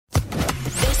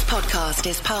podcast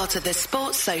is part of the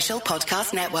Sports Social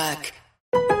Podcast Network.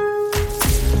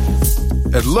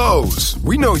 At Lowe's,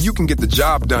 we know you can get the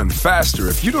job done faster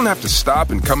if you don't have to stop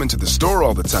and come into the store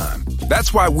all the time.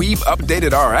 That's why we've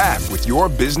updated our app with your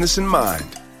business in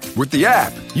mind. With the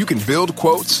app, you can build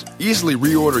quotes, easily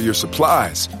reorder your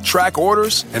supplies, track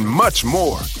orders, and much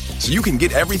more. So you can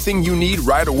get everything you need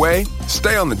right away,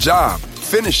 stay on the job,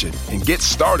 finish it, and get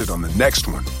started on the next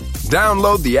one.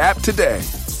 Download the app today,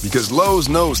 because Lowe's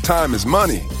knows time is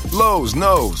money. Lowe's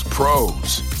knows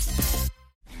pros.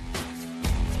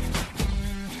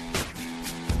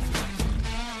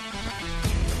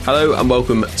 Hello and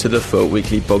welcome to the Foot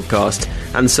Weekly podcast.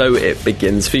 And so it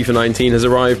begins. FIFA 19 has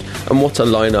arrived, and what a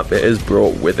lineup it has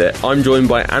brought with it. I'm joined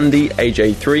by Andy,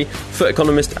 AJ3, Foot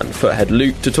Economist and Foothead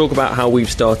Luke to talk about how we've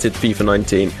started FIFA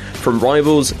 19. From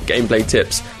rivals, gameplay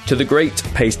tips, to the great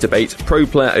pace debate, pro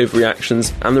player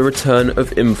overreactions, and the return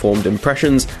of informed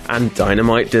impressions and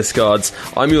dynamite discards.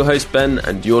 I'm your host Ben,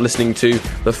 and you're listening to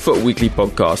the Foot Weekly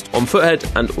podcast on Foothead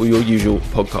and all your usual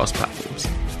podcast platforms.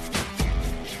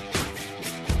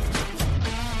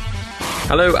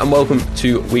 Hello and welcome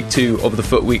to week 2 of the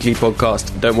Foot Weekly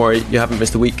podcast. Don't worry, you haven't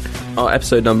missed a week. Our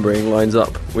episode numbering lines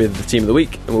up with the Team of the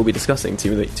Week, and we'll be discussing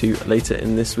Team of the Week 2 later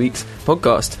in this week's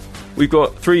podcast. We've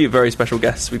got 3 very special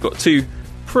guests. We've got 2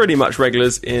 pretty much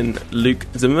regulars in Luke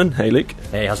Zimmerman. Hey Luke.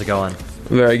 Hey, how's it going?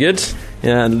 Very good.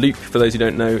 Yeah, and Luke, for those who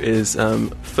don't know, is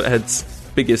Foothead's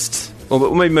biggest,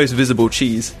 or maybe most visible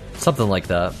cheese. Something like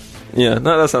that. Yeah,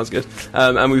 that sounds good.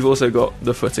 And we've also got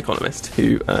the Foot Economist,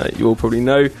 who you all probably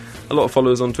know. A lot of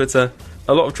followers on Twitter,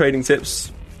 a lot of trading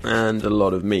tips, and a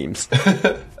lot of memes.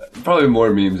 Probably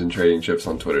more memes and trading tips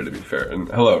on Twitter, to be fair. And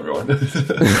hello, everyone.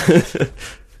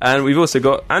 And we've also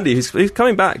got Andy, who's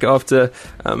coming back after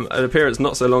an appearance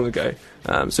not so long ago.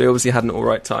 So he obviously had an all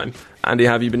right time. Andy,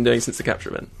 how have you been doing since the capture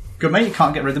event? Good, mate. You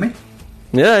can't get rid of me.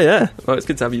 Yeah. Well, it's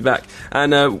good to have you back.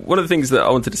 And one of the things that I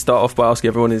wanted to start off by asking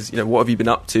everyone is, what have you been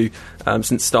up to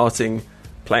since starting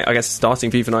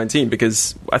FIFA 19,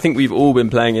 because I think we've all been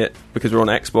playing it because we're on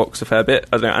Xbox a fair bit.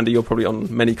 I don't know, Andy, you're probably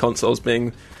on many consoles,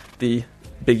 being the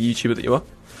big YouTuber that you are.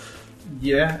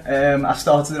 Yeah, I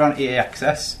started it on EA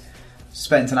Access,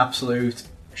 spent an absolute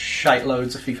shite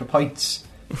loads of FIFA points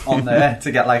on there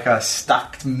to get like a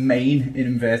stacked main, in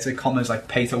inverted commas, like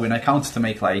pay-to-win account to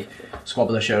make like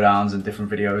squabbler showdowns and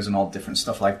different videos and all different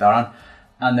stuff like that.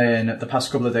 And then the past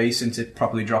couple of days since it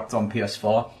properly dropped on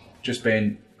PS4, just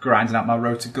been grinding out my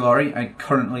road to glory. I'm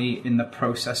currently in the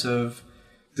process of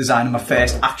designing my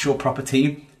first actual proper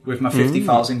team with my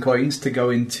 50,000 coins to go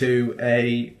into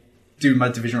do my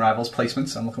Division Rivals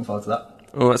placements. I'm looking forward to that.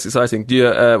 Oh, that's exciting. Do you,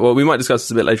 well, we might discuss this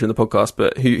a bit later in the podcast,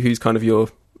 but who's kind of your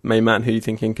main man? Who are you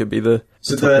thinking could be the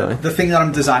top guy? The thing that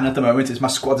I'm designing at the moment is my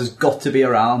squad has got to be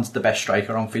around the best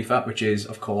striker on FIFA, which is,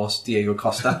 of course, Diego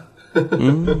Costa. Is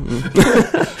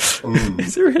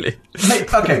it really?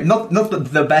 Okay, not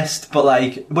the best, but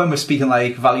like when we're speaking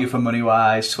like value for money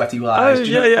wise, sweaty wise,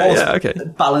 okay,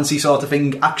 balancey sort of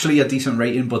thing. Actually, a decent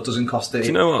rating, but doesn't cost it. Do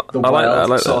you know what? The I wild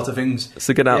like sort that. of things. It's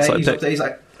a good outside pick. He's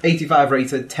like 85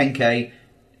 rated, 10k.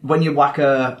 When you whack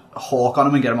a hawk on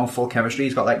him and get him on full chemistry,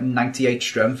 he's got like 98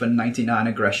 strength and 99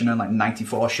 aggression and like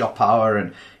 94 shot power,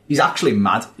 and he's actually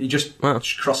mad. You just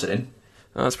cross it in.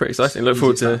 Oh, that's pretty exciting. Look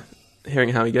forward to hearing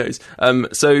how he goes.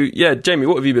 So yeah, Jamie,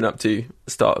 what have you been up to at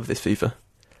the start of this FIFA?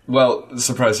 Well,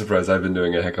 surprise, surprise, I've been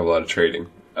doing a heck of a lot of trading.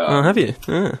 Have you?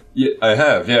 Yeah, I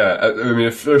have, yeah. I mean,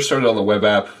 I first started on the web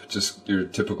app, just your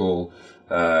typical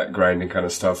grinding kind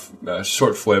of stuff,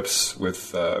 short flips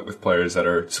with players that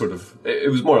are sort of,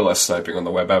 it was more or less sniping on the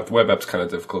web app. The web app's kind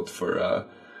of difficult for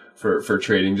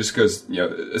trading, just because,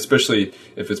 especially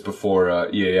if it's before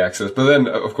EA Access. But then,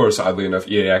 of course, oddly enough,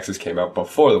 EA Access came out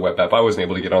before the web app. I wasn't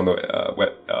able to get on the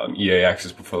EA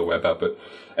Access before the web app. But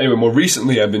anyway, more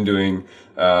recently, I've been doing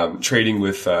trading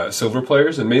with silver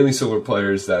players, and mainly silver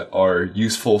players that are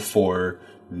useful for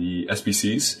the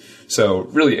SBCs. So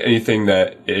really anything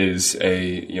that is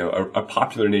a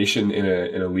popular nation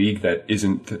in a league that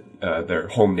isn't their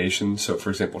home nation. So for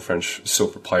example, French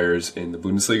silver players in the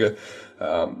Bundesliga.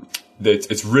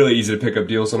 It's really easy to pick up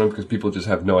deals on them because people just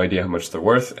have no idea how much they're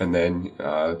worth, and then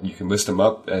you can list them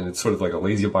up, and it's sort of like a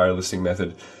lazy buyer listing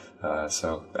method.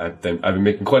 So I've been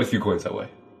making quite a few coins that way.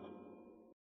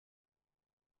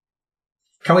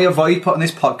 Can we avoid putting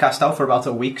this podcast out for about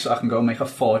a week so I can go and make a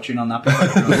fortune on that?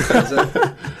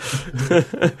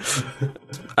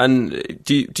 And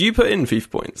do you put in FIFA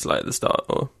points like at the start,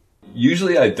 or?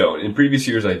 Usually I don't. In previous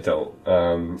years I don't.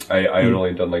 I had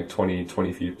only done like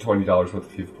 $20 worth of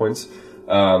FIFA points.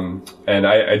 And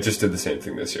I just did the same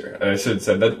thing this year. And I should have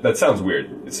said that sounds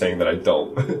weird, saying that I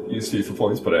don't use FIFA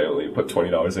points, but I only put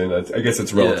 $20 in. I guess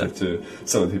it's relative to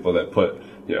some of the people that put,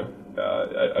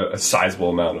 a sizable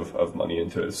amount of money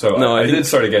into it. So I did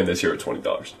start again this year at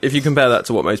 $20. If you compare that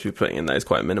to what most people are putting in, that is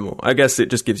quite minimal. I guess it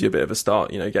just gives you a bit of a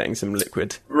start, getting some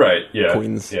liquid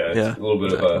coins. Yeah, it's a little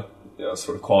bit of a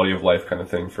sort of quality of life kind of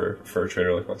thing for a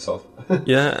trader like myself.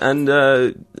 Yeah, and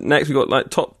next we got like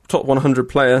top 100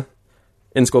 player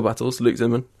in squad battles, Luke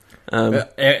Zimmerman. Am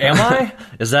I?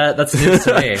 That's news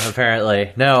to me,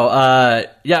 apparently. No, I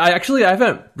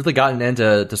haven't really gotten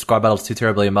into squad battles too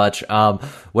terribly much.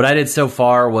 What I did so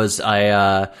far was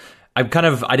I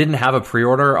didn't have a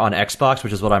pre-order on Xbox,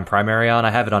 which is what I'm primary on. I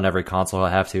have it on every console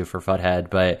I have to for Futhead,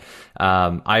 but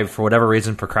I, for whatever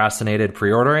reason, procrastinated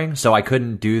pre-ordering, so I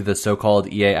couldn't do the so-called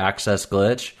EA Access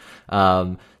glitch.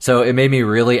 So it made me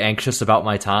really anxious about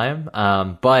my time.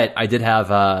 But I did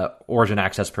have Origin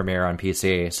Access Premiere on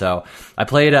PC. So I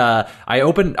played, I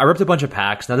ripped a bunch of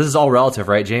packs. Now this is all relative,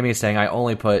 right? Jamie's saying I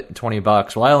only put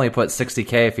 $20. Well, I only put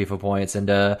 60K FIFA points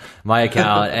into my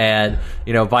account. And,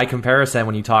 by comparison,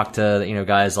 when you talk to,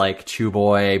 guys like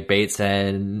Chewboy,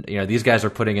 Bateson, these guys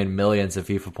are putting in millions of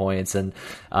FIFA points. And,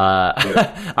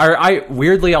 I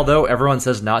weirdly, although everyone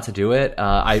says not to do it,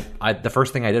 the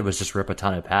first thing I did was just rip a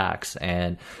ton of packs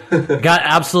and got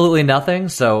absolutely nothing.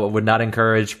 So would not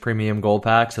encourage premium gold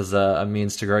packs as a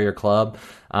means to grow your club.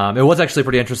 It was actually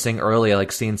pretty interesting early,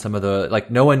 like seeing some of the,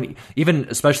 no one, even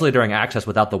especially during Access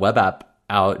without the web app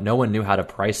out, no one knew how to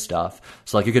price stuff.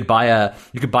 So you could buy a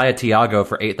Thiago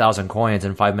for 8,000 coins,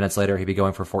 and 5 minutes later he'd be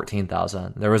going for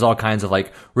 14,000. There was all kinds of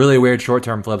really weird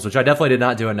short-term flips, which I definitely did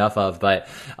not do enough of. But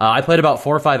I played about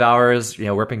 4 or 5 hours,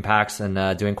 ripping packs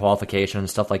and doing qualification and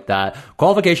stuff like that.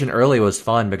 Qualification early was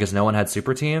fun because no one had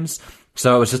super teams,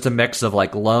 so it was just a mix of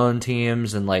lone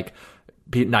teams and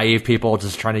naive people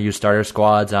just trying to use starter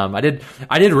squads. I did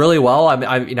really well.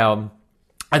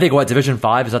 I think Division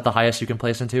 5 is that the highest you can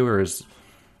place into, or is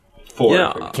 4?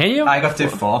 Yeah, can you? I got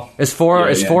Div 4. Is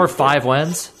 4 5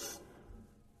 wins?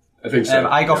 I think so.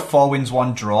 I got 4 wins,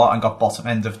 1 draw, and got bottom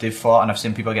end of Div 4, and I've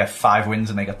seen people get 5 wins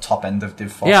and they got top end of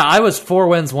Div 4. Yeah, I was 4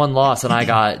 wins, 1 loss, and I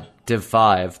got Div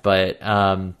 5. But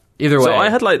either way, so I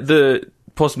had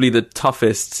possibly the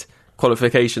toughest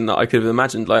qualification that I could have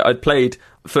imagined. I'd played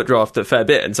Foot Draft a fair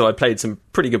bit, and so I played some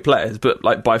pretty good players, but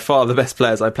by far the best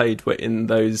players I played were in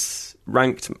those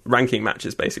ranking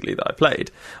matches basically that I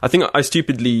played. I think I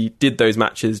stupidly did those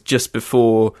matches just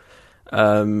before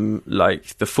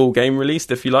the full game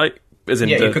released, if you like.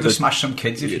 You could have smashed some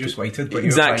kids if you just waited. But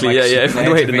exactly, if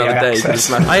I waited another day, you could have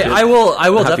smashed I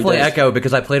will definitely echo,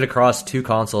 because I played across 2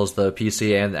 consoles, the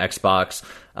PC and the Xbox.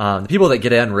 The people that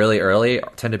get in really early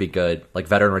tend to be good,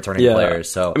 veteran returning players.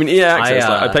 So Access,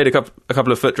 I played a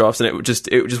couple of foot drafts, and it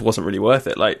just wasn't really worth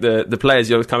it. The players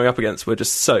you're coming up against were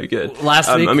just so good.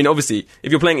 Last week, obviously,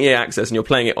 if you're playing EA Access and you're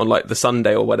playing it on the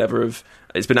Sunday or whatever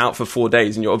it's been out for 4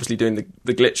 days, and you're obviously doing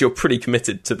the glitch, you're pretty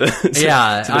committed to the.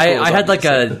 I had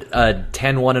a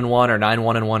 10-1-1 or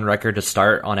 9-1-1 record to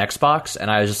start on Xbox, and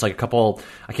I was just I can't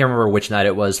remember which night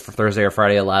it was, for Thursday or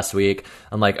Friday of last week.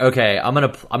 I'm okay, I'm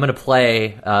gonna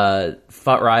play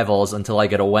FUT Rivals until I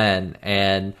get a win,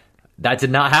 and that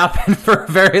did not happen for a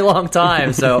very long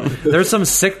time. So there's some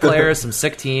sick players, some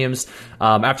sick teams.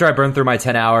 After I burned through my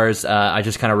 10 hours, I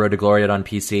just kind of Road to Glory it on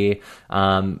PC.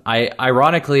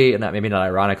 Ironically, maybe not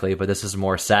ironically, but this is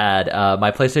more sad. My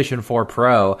PlayStation 4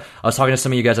 Pro, I was talking to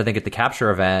some of you guys, I think at the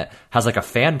Capture event, has a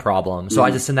fan problem. So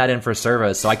I just send that in for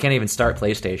service. So I can't even start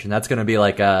PlayStation. That's going to be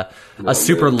a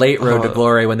super late Road to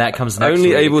Glory when that comes next Only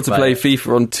week, able to play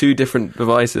FIFA on 2 different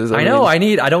devices. I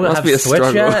don't have a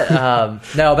Switch yet.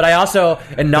 No, but I also,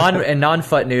 in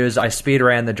non-FUT news, I speed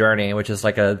ran the Journey, which is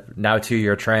a now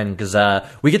 2-year trend, because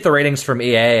we get the ratings from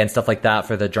EA and stuff like that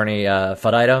for the Journey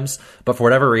FUT items, but for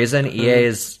whatever reason,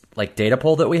 EA's data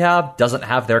pool that we have doesn't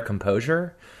have their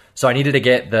composure. So I needed to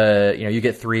get you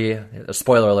get 3,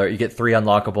 spoiler alert, you get 3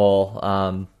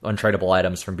 unlockable, untradeable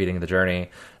items from beating the Journey.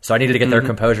 So I needed to get their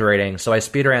composure rating. So I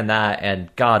speedran that,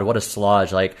 and God, what a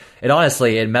slodge.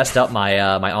 It messed up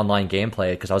my my online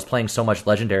gameplay, because I was playing so much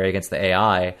Legendary against the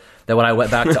AI that when I went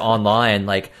back to online,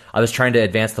 I was trying to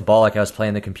advance the ball like I was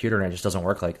playing the computer, and it just doesn't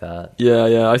work like that.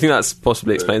 Yeah, I think that's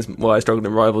possibly explains why I struggled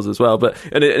in Rivals as well. But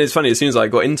and it's funny, as soon as I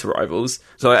got into Rivals,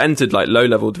 so I entered low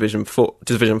level Division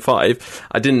 5.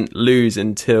 I didn't lose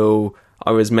until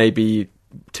I was maybe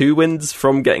 2 wins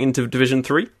from getting into Division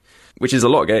 3. Which is a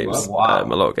lot of games. Wow.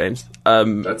 A lot of games.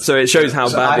 So it shows how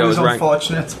badly I was ranked.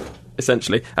 Unfortunate.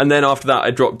 Essentially. And then after that,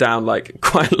 I dropped down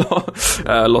quite a lot.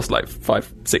 Lost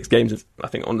 5-6 games, I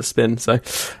think, on the spin. So,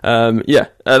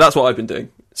 that's what I've been doing.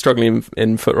 struggling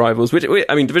in Foot Rivals, which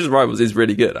I mean, Division Rivals is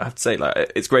really good. I have to say,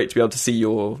 like, it's great to be able to see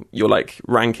your like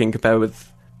ranking compared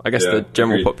with, I guess, the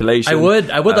general population. I would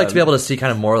like to be able to see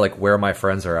kind of more like where my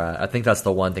friends are at. I think that's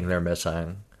the one thing they're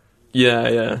missing.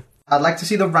 Yeah. I'd like to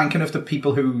see the ranking of the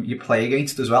people who you play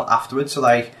against as well afterwards. So,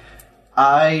 like,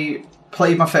 I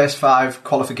played my first 5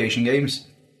 qualification games,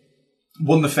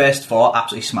 won the first 4,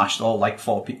 absolutely smashed all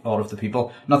of the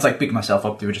people. Not to, like, big myself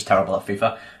up, they were just terrible at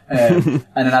FIFA. And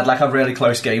then I had, like, a really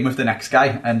close game with the next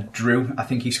guy and drew. I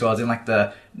think he scored in, like,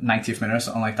 the 90th minute or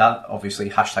something like that. Obviously,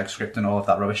 hashtag script and all of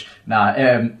that rubbish.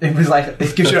 It was like,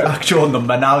 it gives you an actual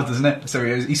number now, doesn't it? So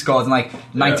he scored in, like,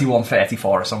 91-34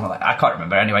 or something like that. I can't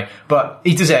remember anyway. But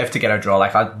he deserved to get a draw.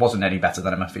 Like, I wasn't any better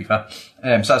than him at FIFA.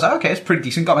 So I was like, okay, it's pretty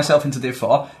decent. Got myself into Div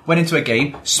 4. Went into a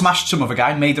game, smashed some other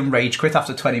guy, made him rage quit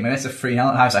after 20 minutes of 3-0.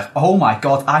 And I was like, oh my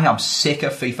God, I am sick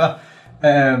of FIFA.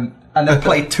 And then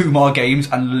played 2 more games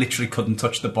and literally couldn't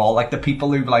touch the ball. Like, the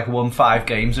people who like won 5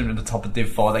 games and are at the top of Div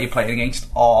 4 that you're playing against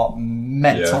are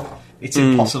mental. Yeah. It's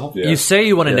impossible. You say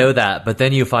you want to know that, but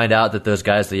then you find out that those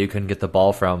guys that you couldn't get the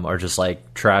ball from are just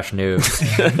like trash noobs.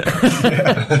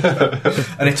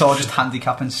 And it's all just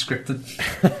handicap and scripted.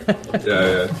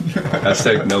 Yeah.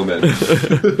 Hashtag no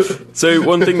men. So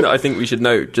one thing that I think we should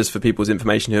note, just for people's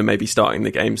information who are maybe starting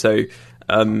the game, so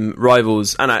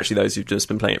Rivals, and actually those who've just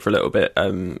been playing it for a little bit,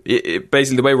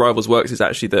 basically the way Rivals works is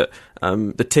actually that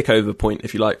the tick over point,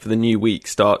 if you like, for the new week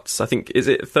starts, I think, is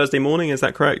it Thursday morning, is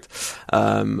that correct?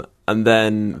 And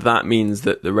then that means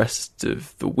that the rest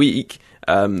of the week,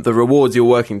 the rewards you're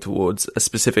working towards are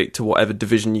specific to whatever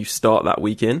division you start that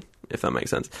week in, if that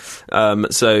makes sense.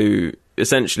 So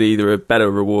essentially there are better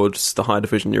rewards the higher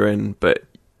division you're in, but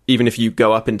even if you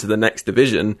go up into the next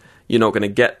division, you're not going to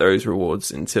get those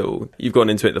rewards until you've gone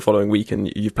into it the following week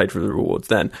and you've played for the rewards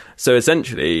then. So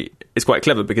essentially, it's quite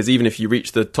clever because even if you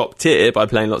reach the top tier by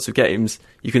playing lots of games,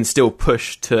 you can still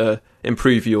push to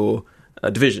improve your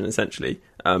division, essentially,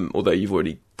 although you've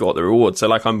already got the rewards. So,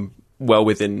 like, I'm well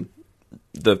within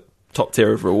the top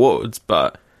tier of rewards,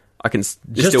 but I can just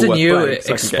still in work you playing,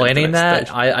 so explaining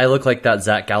that, I look like that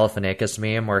Zach Galifianakis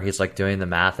meme where he's like doing the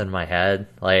math in my head.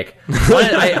 Like,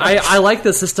 I like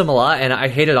the system a lot, and I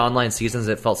hated online seasons.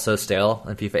 It felt so stale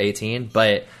in FIFA 18,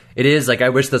 but it is like I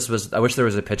wish there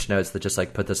was a pitch notes that just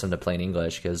like put this into plain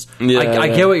English, because I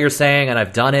get what you're saying and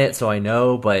I've done it, so I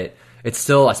know, but it's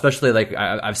still, especially like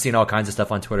I've seen all kinds of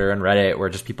stuff on Twitter and Reddit where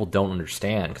just people don't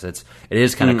understand, because it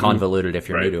is kind of convoluted if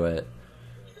you're new to it.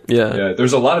 Yeah,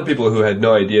 there's a lot of people who had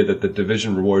no idea that the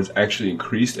division rewards actually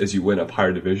increased as you went up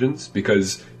higher divisions,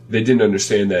 because they didn't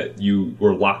understand that you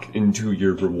were locked into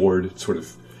your reward sort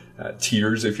of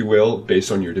tiers, if you will,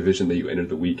 based on your division that you entered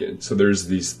the week in. So there's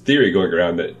this theory going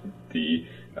around that the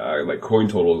like coin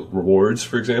total rewards,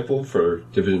 for example, for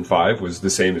Division 5 was the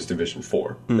same as Division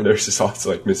 4. And there's just lots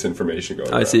of like misinformation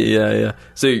going around. I see, yeah.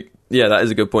 So, yeah, that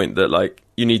is a good point, that like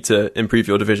you need to improve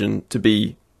your division to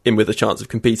be in with a chance of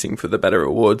competing for the better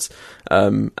rewards,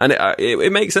 and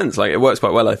it makes sense. Like, it works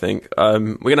quite well, I think.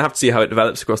 We're gonna have to see how it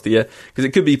develops across the year, because it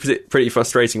could be pretty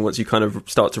frustrating once you kind of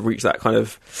start to reach that kind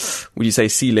of, would you say,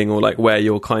 ceiling, or like where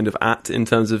you're kind of at in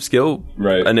terms of skill,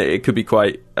 right? And it could be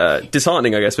quite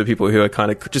disheartening, I guess, for people who are kind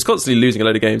of just constantly losing a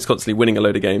load of games, constantly winning a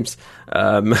load of games,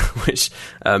 which is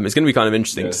going to be kind of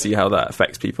interesting to see how that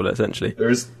affects people, essentially.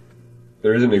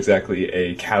 There isn't exactly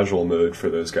a casual mode for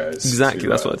those guys. Exactly,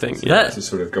 that's what I think. Yeah, to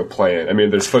sort of go play it. I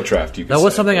mean, there's foot draft. That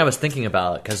was something I was thinking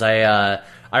about, because I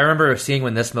remember seeing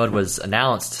when this mode was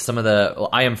announced. Some of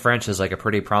I Am French is like a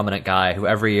pretty prominent guy who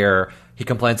every year he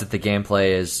complains that the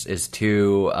gameplay is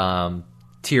too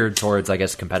tiered towards, I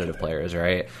guess, competitive players,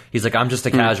 right? He's like, I'm just a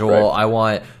casual. Right. I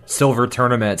want silver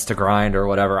tournaments to grind or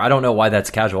whatever. I don't know why that's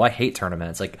casual. I hate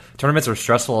tournaments. Like, tournaments are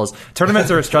stressful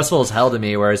as hell to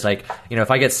me, whereas, like, you know,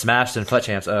 if I get smashed in FUT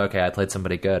Champs, oh, okay, I played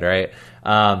somebody good, right?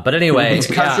 But anyway, it's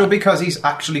casual because he's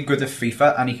actually good at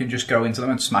FIFA and he can just go into them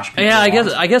and smash people. Yeah,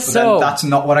 I guess so. That's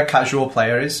not what a casual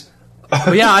player is.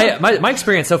 Well, yeah, my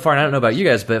experience so far, and I don't know about you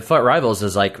guys, but FUT Rivals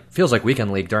is like, feels like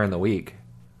weekend league during the week.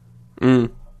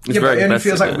 It's but it only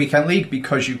feels like weekend league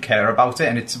because you care about it,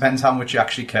 and it depends how much you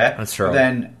actually care. That's true. But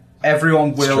then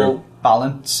everyone will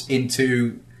balance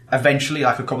into, eventually,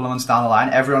 like a couple of months down the line,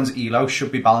 everyone's elo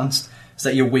should be balanced so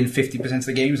that you win 50% of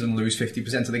the games and lose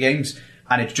 50% of the games,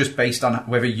 and it's just based on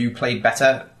whether you played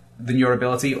better than your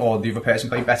ability or the other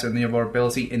person played better than your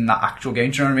ability in that actual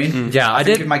game. Do you know what I mean? Yeah, I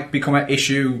think it might become an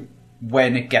issue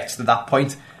when it gets to that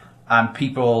point and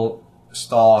people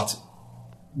start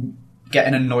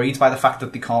getting annoyed by the fact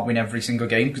that they can't win every single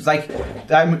game. Because, like,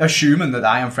 I'm assuming that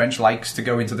Iron French likes to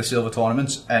go into the silver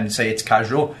tournaments and say it's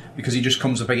casual because he just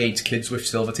comes up against kids with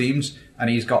silver teams and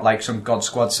he's got, like, some God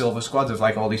Squad, Silver Squad of,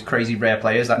 like, all these crazy rare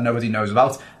players that nobody knows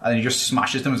about, and then he just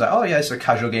smashes them and is like, oh yeah, it's a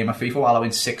casual game of FIFA while I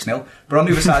win 6-0. But on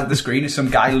the other side of the screen is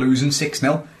some guy losing 6-0.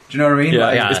 Do you know what I mean?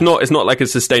 Yeah, Like, It's not like a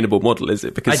sustainable model, is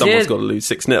it? Because someone's got to lose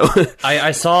 6-0.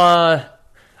 I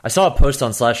saw a post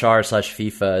on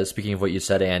 /r/FIFA, speaking of what you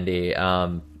said, Andy,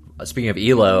 speaking of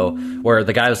ELO, where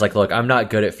the guy was like, look, I'm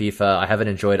not good at FIFA. I haven't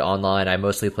enjoyed online. I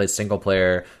mostly play single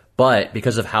player. But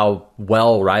because of how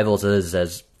well Rivals is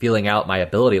as feeling out my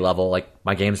ability level, like,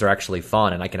 my games are actually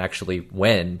fun and I can actually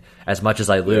win as much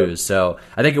as I lose. Yeah. So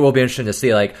I think it will be interesting to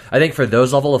see. Like, I think for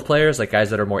those level of players, like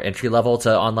guys that are more entry level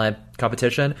to online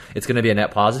competition, it's going to be a net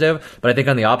positive. But I think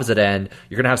on the opposite end,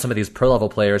 you're going to have some of these pro level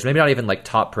players, maybe not even like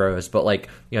top pros, but like,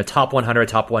 you know, top 100,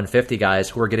 top 150 guys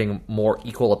who are getting more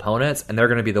equal opponents. And they're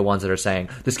going to be the ones that are saying,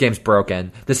 this game's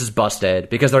broken, this is busted,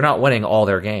 because they're not winning all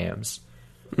their games.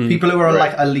 People who are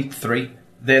like Elite 3,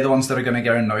 they're the ones that are going to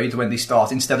get annoyed when they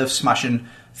start, instead of smashing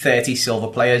 30 silver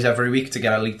players every week to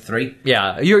get Elite 3.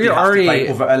 Yeah, you're already... to play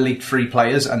other Elite 3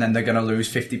 players, and then they're going to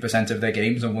lose 50% of their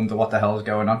games and wonder what the hell is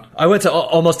going on. I went to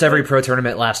almost every pro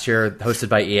tournament last year hosted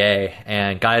by EA,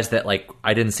 and guys that, like,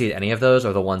 I didn't see any of those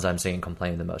are the ones I'm seeing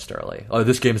complain the most early. Oh,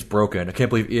 this game's broken. I can't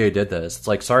believe EA did this. It's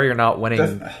like, sorry you're not winning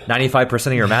 95%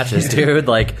 of your matches, dude.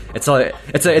 Like,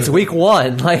 it's week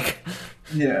one. Like...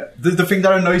 Yeah, the thing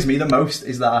that annoys me the most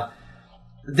is that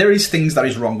there is things that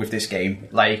is wrong with this game.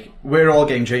 Like, we're all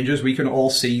game changers. We can all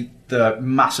see the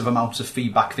massive amounts of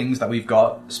feedback things that we've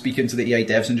got, speaking to the EA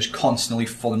devs and just constantly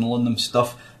funneling them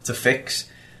stuff to fix.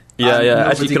 Yeah.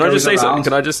 Actually, can I just say something?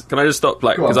 Can I just stop?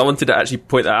 Like, because I wanted to actually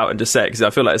point that out and just say it, because I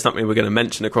feel like it's something we're going to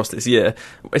mention across this year.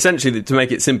 Essentially, to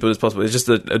make it simple as possible, it's just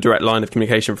a direct line of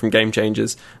communication from game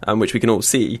changers, which we can all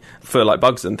see for like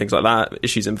bugs and things like that,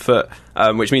 issues in foot,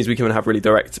 which means we can have really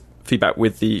direct feedback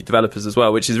with the developers as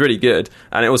well, which is really good.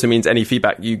 And it also means any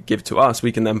feedback you give to us,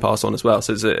 we can then pass on as well.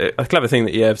 So it's a clever thing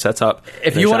that EA have set up.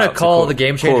 If you want to call the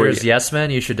game changers yes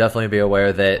men, you should definitely be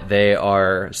aware that they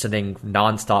are sending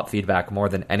non-stop feedback more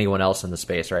than anyone else in the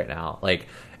space right now. Like,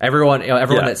 everyone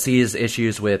that sees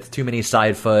issues with too many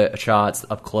side foot shots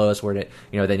up close where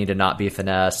they need to not be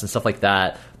finessed and stuff like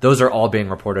that, those are all being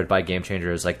reported by game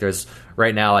changers. Like, there's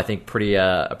right now, I think,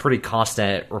 a pretty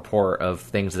constant report of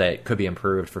things that could be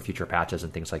improved for future patches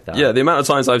and things like that. Yeah, the amount of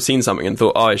times I've seen something and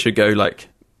thought, I should go like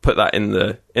put that in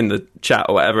the chat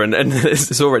or whatever, and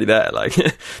it's already there. Like,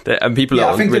 and people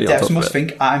are really on top of it. I think the devs must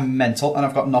think I'm mental and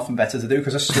I've got nothing better to do,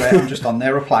 because I swear I'm just on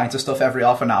there replying to stuff every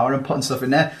half an hour and putting stuff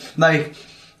in there. Like,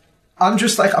 I'm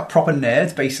just like a proper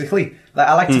nerd, basically. Like,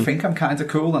 I like to think I'm kind of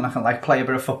cool and I can like play a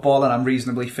bit of football and I'm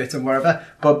reasonably fit and wherever.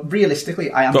 But realistically,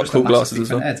 I am just a massive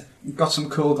FIFA nerd. Got some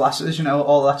cool glasses,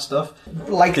 all that stuff.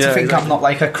 Like to think I'm not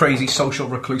like a crazy social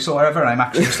recluse or whatever, and I'm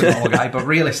actually just a normal guy. But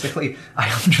realistically, I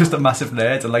am just a massive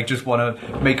nerd and like just want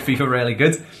to make FIFA really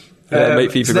good.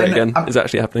 Make FIFA great again is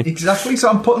actually happening. Exactly. So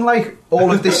I'm putting like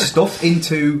all of this stuff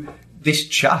into this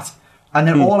chat. And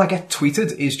then all I get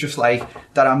tweeted is just like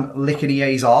that I'm licking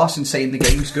EA's arse and saying the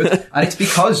game's good. And it's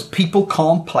because people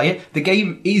can't play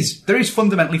it. There is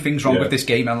fundamentally things wrong with this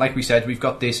game. And like we said, we've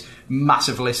got this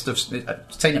massive list of,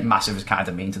 saying it massive is kind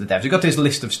of mean to the devs. We've got this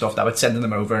list of stuff that we're sending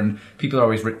them over, and people are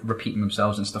always repeating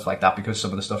themselves and stuff like that because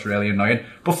some of the stuff's really annoying.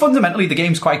 But fundamentally, the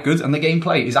game's quite good and the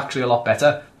gameplay is actually a lot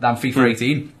better than FIFA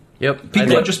 18. Yep.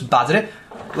 People are just bad at it.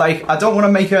 Like, I don't want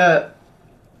to make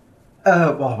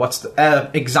what's the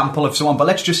example of someone, but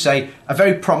let's just say a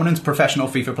very prominent professional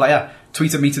FIFA player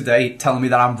tweeted me today telling me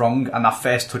that I'm wrong and that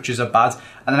first touches are bad,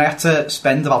 and then I had to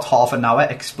spend about half an hour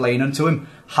explaining to him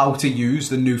how to use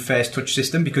the new first touch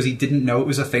system because he didn't know it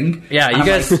was a thing. Yeah, and you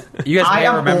guys I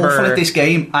am remember awful at this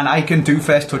game and I can do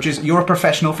first touches. You're a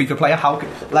professional FIFA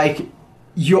player.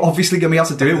 You're obviously going to be able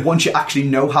to do it once you actually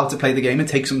know how to play the game and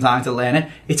take some time to learn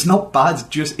it. It's not bad,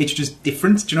 it's just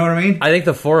different. Do you know what I mean? I think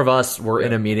the four of us were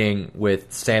in a meeting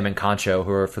with Sam and Concho,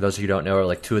 who are, for those of you who don't know, are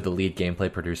like two of the lead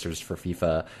gameplay producers for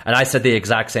FIFA. And I said the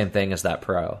exact same thing as that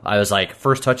pro. I was like,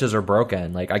 first touches are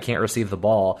broken. Like, I can't receive the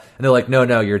ball. And they're like,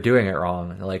 no, you're doing it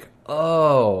wrong. And they're like,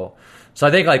 oh. So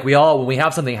I think like when we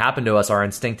have something happen to us, our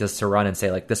instinct is to run and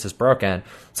say like, this is broken.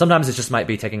 Sometimes it just might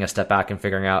be taking a step back and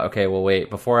figuring out, okay, well, wait,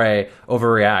 before I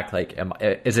overreact, like,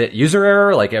 is it user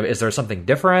error? Like, is there something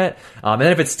different? And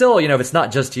then if it's still, if it's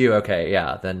not just you, okay,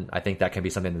 yeah, then I think that can be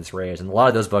something that's raised. And a lot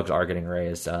of those bugs are getting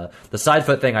raised. The side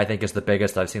foot thing, I think, is the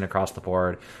biggest I've seen across the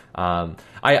board. I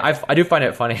do find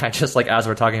it funny. I just, like, as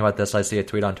we're talking about this, I see a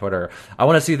tweet on Twitter. I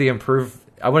want to see the improved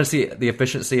I want to see the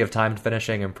efficiency of timed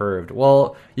finishing improved.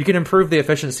 Well, you can improve the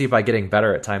efficiency by getting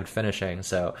better at timed finishing.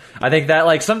 So I think that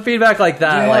like some feedback like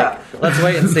that, like let's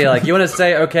wait and see. Like you want to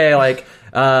say, okay, like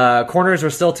corners are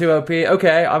still too OP.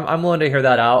 Okay, I'm willing to hear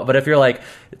that out. But if you're like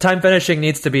time finishing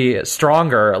needs to be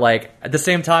stronger, like at the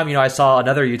same time, I saw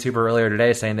another YouTuber earlier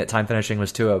today saying that time finishing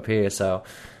was too OP. So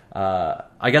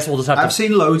I guess we'll just have to... I've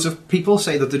seen loads of people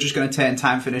say that they're just going to turn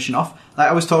time finishing off. Like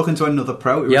I was talking to another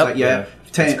pro who was like,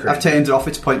 I've turned it off,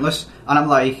 it's pointless. And I'm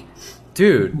like,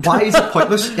 dude, why is it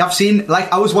pointless? I've seen,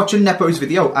 like, I was watching Nepo's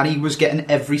video and he was getting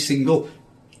every single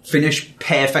finish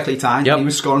perfectly timed. And he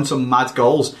was scoring some mad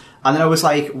goals. And then I was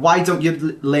like, why don't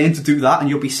you learn to do that and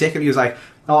you'll be sick? And he was like,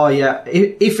 oh yeah,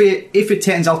 if it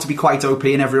turns out to be quite OP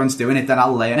and everyone's doing it, then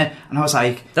I'll learn it. And I was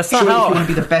like, that's not how... if you want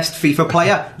to be the best FIFA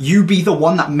player, you be the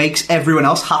one that makes everyone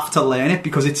else have to learn it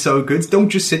because it's so good. Don't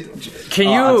just sit... Can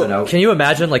you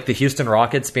imagine like the Houston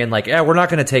Rockets being like, yeah, we're not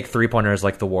going to take 3-pointers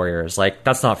like the Warriors. Like,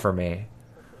 that's not for me.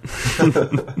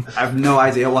 I have no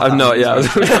idea what I'm not, yeah.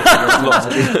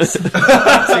 See,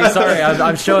 sorry,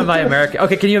 I'm showing my American...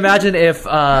 Okay, can you imagine if...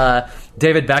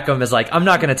 David Beckham is like, I'm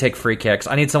not going to take free kicks.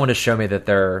 I need someone to show me that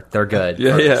they're good.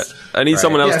 Yeah. I need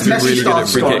someone else to be really good at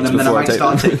free kicks them, before I might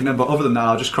start taking them. But other than that,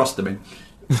 I'll just cross them in.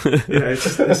 I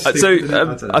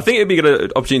think it'd be a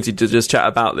good opportunity to just chat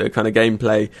about the kind of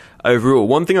gameplay overall.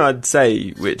 One thing I'd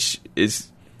say, which is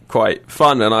quite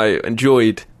fun and I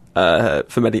enjoyed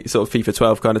for many sort of FIFA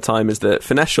 12 kind of time, is that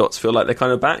finesse shots feel like they're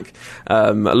kind of back.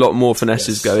 A lot more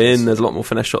finesses go in. There's a lot more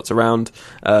finesse shots around,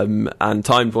 and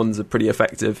timed ones are pretty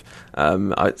effective.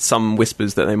 Some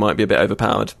whispers that they might be a bit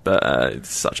overpowered, but it's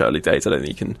such early days. I don't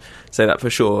think you can say that for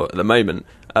sure at the moment.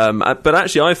 But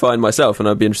actually, I find myself, and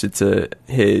I'd be interested to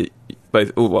hear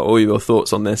all your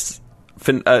thoughts on this.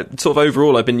 Sort of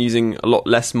overall, I've been using a lot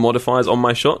less modifiers on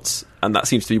my shots, and that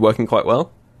seems to be working quite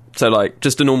well. So, like,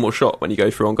 just a normal shot when you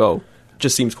go through on goal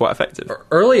just seems quite effective.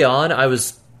 Early on, I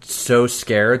was so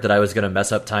scared that I was going to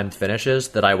mess up timed finishes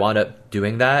that I wound up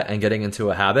doing that and getting into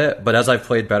a habit. But as I've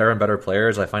played better and better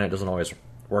players, I find it doesn't always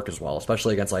work as well,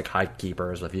 especially against, like, high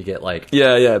keepers. If you get, like...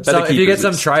 better if you get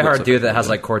some try-hard dude that has,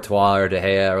 like, Courtois or De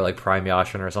Gea or, like, Prime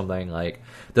Yashin or something, like,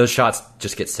 those shots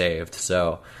just get saved.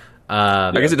 So...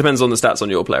 I guess it depends on the stats on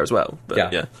your player as well.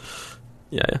 But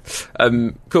yeah.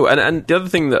 Cool. And the other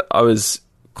thing that I was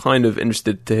kind of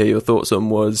interested to hear your thoughts on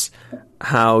was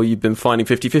how you've been finding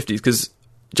 50-50s, because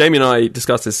Jamie and I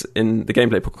discussed this in the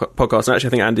gameplay podcast, and actually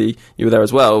I think Andy, you were there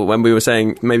as well, when we were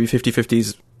saying maybe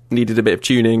 50-50s needed a bit of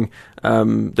tuning. There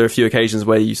are a few occasions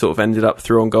where you sort of ended up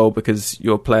through on goal because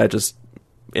your player just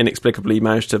inexplicably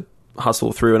managed to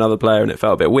hustle through another player and it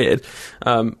felt a bit weird.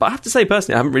 But I have to say,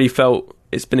 personally, I haven't really felt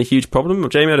it's been a huge problem.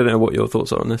 Jamie, I don't know what your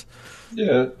thoughts are on this.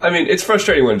 Yeah, I mean, it's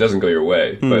frustrating when it doesn't go your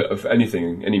way, but if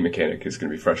anything, any mechanic is going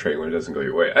to be frustrating when it doesn't go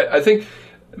your way. I think,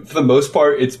 for the most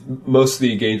part, most of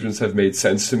the engagements have made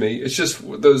sense to me. It's just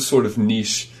those sort of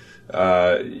niche,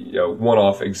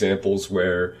 one-off examples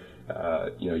where,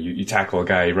 you tackle a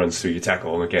guy, he runs through you,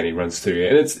 tackle him again, he runs through you,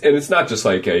 and it's not just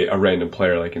like a random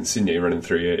player like Insigne running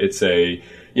through you. It's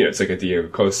it's like a Diego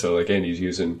Costa, like Andy's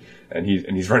using, and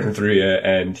he's running through you,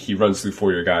 and he runs through 4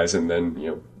 of your guys, and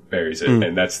then buries it,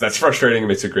 and that's frustrating. It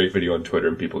makes a great video on Twitter,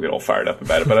 and people get all fired up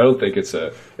about it. But I don't think it's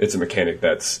a mechanic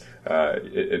that's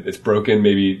it's broken.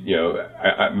 Maybe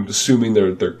I'm assuming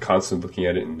they're constantly looking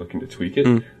at it and looking to tweak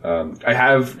it. I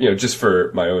have just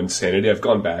for my own sanity, I've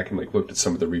gone back and looked at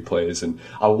some of the replays, and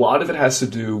a lot of it has to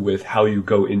do with how you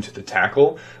go into the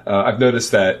tackle. I've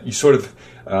noticed that you sort of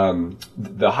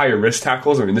the higher risk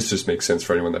tackles, I mean, this just makes sense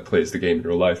for anyone that plays the game in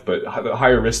real life, but the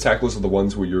higher risk tackles are the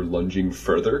ones where you're lunging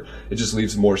further. It just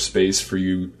leaves more space for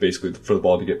you, basically, for the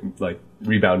ball to get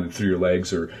rebounded through your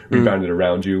legs or rebounded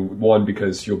around you. One,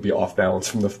 because you'll be off balance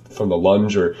from the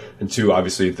lunge, and two,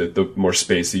 obviously, the more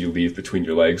space that you leave between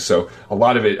your legs. So a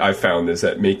lot of it I've found is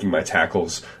that making my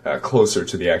tackles closer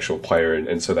to the actual player,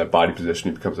 and so that body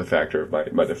positioning becomes a factor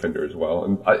of my defender as well.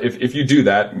 And if you do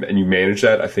that and you manage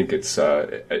that, I think it's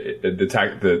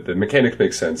the mechanics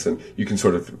make sense, and you can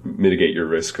sort of mitigate your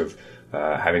risk of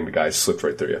having the guys slip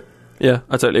right through you. Yeah,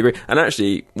 I totally agree. And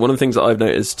actually, one of the things that I've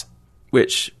noticed,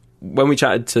 which when we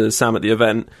chatted to Sam at the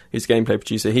event, who's a gameplay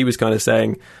producer, he was kind of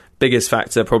saying biggest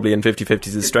factor probably in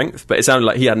 50-50s is strength, but it sounded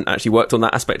like he hadn't actually worked on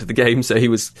that aspect of the game, so he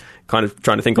was kind of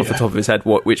trying to think off the top of his head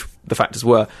which the factors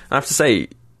were. And I have to say,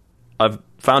 I've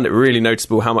found it really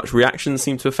noticeable how much reactions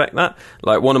seem to affect that.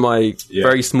 Like one of my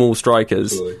very small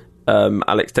strikers,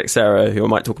 Alex Texera, who I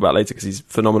might talk about later because he's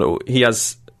phenomenal, he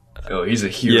has Oh, he's a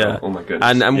hero. Yeah. Oh my goodness.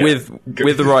 And Yeah.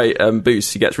 with the right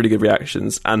boost, he gets really good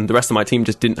reactions. And the rest of my team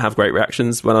just didn't have great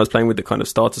reactions when I was playing with the kind of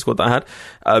starter squad that I had.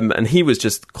 And he was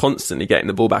just constantly getting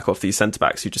the ball back off these centre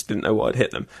backs who just didn't know what had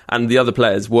hit them. And the other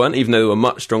players weren't, even though they were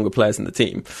much stronger players in the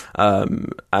team.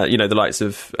 The likes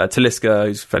of Talisca,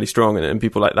 who's fairly strong, and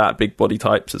people like that, big body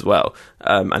types as well,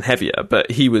 and heavier. But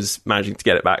he was managing to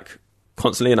get it back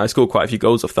constantly, and I scored quite a few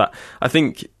goals off that. I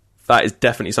think that is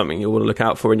definitely something you'll want to look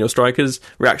out for in your strikers.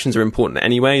 Reactions are important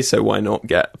anyway, so why not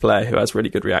get a player who has really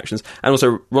good reactions? And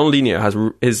also, Ronaldinho has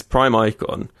his prime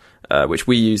icon, which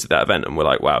we used at that event, and we're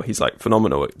like, wow, he's like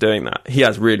phenomenal at doing that. He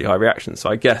has really high reactions, so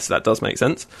I guess that does make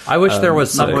sense. I wish there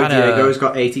was some kind of... Diego's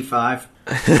got 85.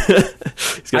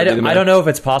 I don't know if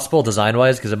it's possible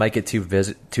design-wise, because it might get too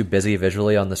busy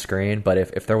visually on the screen, but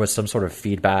if there was some sort of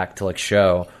feedback to like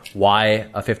show why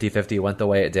a 50-50 went the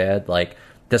way it did, like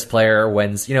this player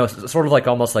wins, sort of like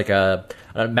almost like a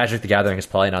Magic the Gathering is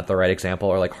probably not the right example,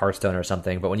 or like Hearthstone or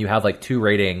something, but when you have like two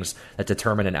ratings that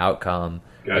determine an outcome,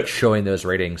 like showing those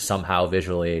ratings somehow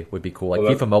visually would be cool. Like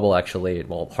FIFA Mobile actually,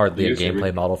 hardly a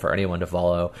gameplay model for anyone to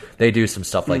follow. They do some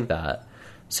stuff like that.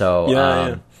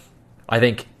 So I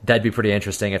think that'd be pretty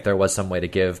interesting if there was some way to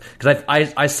give, because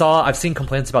I've seen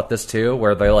complaints about this too,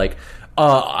 where they're like,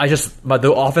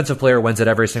 the offensive player wins it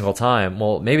every single time.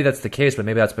 Well, maybe that's the case, but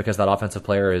maybe that's because that offensive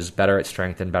player is better at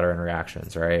strength and better in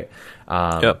reactions, right?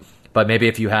 But maybe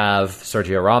if you have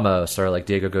Sergio Ramos or like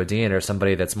Diego Godin or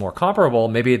somebody that's more comparable,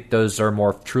 maybe those are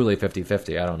more truly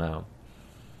 50-50. I don't know.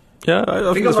 Yeah,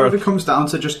 I think a lot of it comes down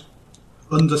to just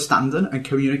understanding and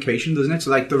communication, doesn't it?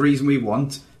 So like the reason we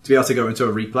want to be able to go into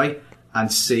a replay and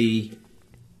see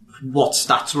what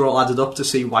stats were all added up to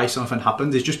see why something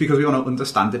happened is just because we want to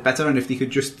understand it better. And if they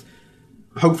could just,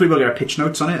 hopefully we'll get our pitch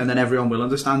notes on it, and then everyone will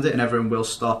understand it and everyone will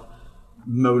stop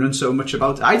moaning so much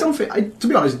about it. I don't think, to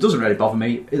be honest, it doesn't really bother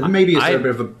me. Maybe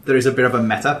there is a bit of a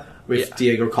meta with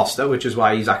Diego Costa, which is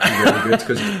why he's actually really good,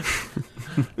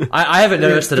 because I haven't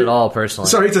noticed it at all personally.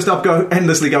 Sorry to stop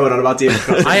endlessly going on about Diego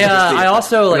Costa. I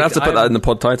also like, have to put that in the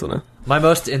pod title now. My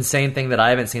most insane thing that I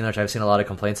haven't seen, which I've seen a lot of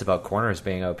complaints about corners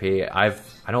being OP. I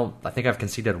think I've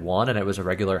conceded one, and it was a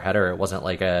regular header. It wasn't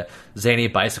like a zany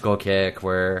bicycle kick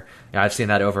where I've seen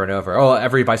that over and over. Oh,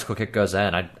 every bicycle kick goes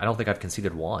in. I don't think I've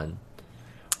conceded one.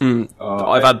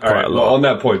 I've had quite a lot. Well, on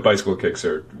that point, bicycle kicks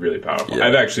are really powerful. Yeah.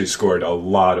 I've actually scored a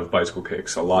lot of bicycle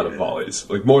kicks, a lot of volleys,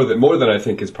 like more than I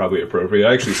think is probably appropriate.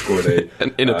 I actually scored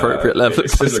an inappropriate level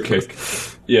of scissor kick.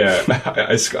 Yeah,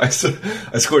 I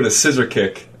scored a scissor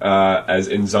kick as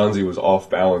Nzanzi was off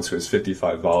balance with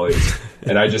 55 volleys,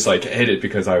 and I just like hit it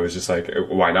because I was just like,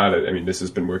 why not? I mean, this has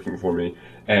been working for me,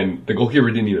 and the goalkeeper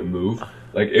didn't even move.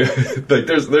 Like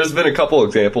there's been a couple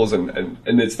examples, and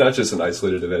it's not just an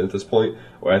isolated event at this point,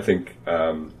 where I think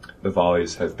the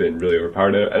volleys have been really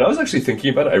overpowered. And I was actually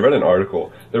thinking about it. I read an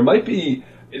article. There might be,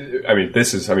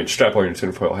 strap on your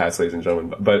tinfoil hats, ladies and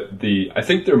gentlemen. But I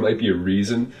think there might be a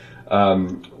reason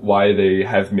why they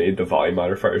have made the volley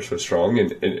modifier so strong,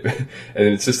 and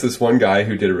it's just this one guy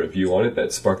who did a review on it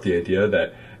that sparked the idea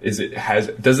that does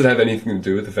it have anything to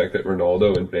do with the fact that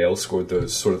Ronaldo and Bale scored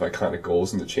those sort of iconic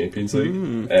goals in the Champions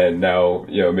League, and now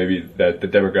maybe that the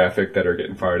demographic that are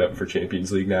getting fired up for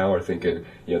Champions League now are thinking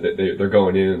that they're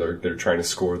going in and they're trying to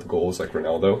score the goals like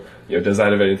Ronaldo. Does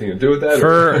that have anything to do with that?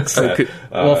 For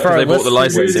our bought the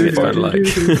license, it's kind of like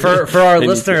for our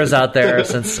listeners out there,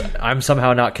 since I'm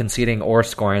somehow not conceding or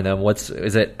scoring them,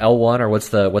 is it L1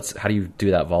 or how do you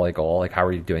do that volley goal? Like how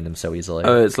are you doing them so easily?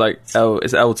 Oh, it's like it's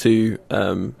L2.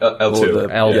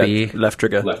 L2, LB, left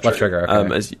trigger. Left trigger.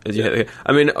 Okay. As you hit.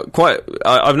 I mean,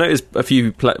 I've noticed a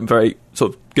few very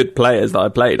sort of good players that I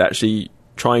played actually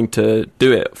trying to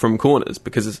do it from corners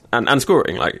because and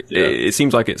scoring. Like it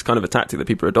seems like it's kind of a tactic that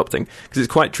people are adopting because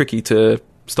it's quite tricky to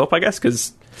stop, I guess,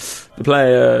 because the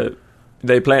player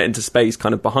they play it into space,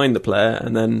 kind of behind the player,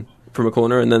 and then from a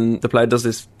corner, and then the player does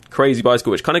this crazy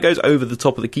bicycle which kind of goes over the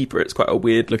top of the keeper. It's quite a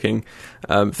weird looking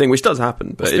thing, which does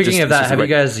happen. But speaking of that, have you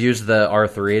guys used the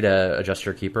R3 to adjust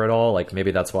your keeper at all? Like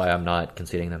maybe that's why I'm not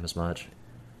conceding them as much.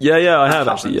 Yeah, I have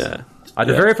actually. Yeah.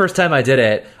 The very first time I did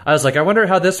it, I was like, I wonder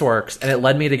how this works, and it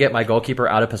led me to get my goalkeeper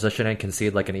out of position and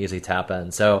concede like an easy tap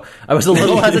in. So I was a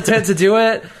little hesitant to do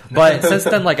it, but since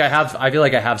then, like I feel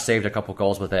like I have saved a couple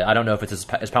goals with it. I don't know if it's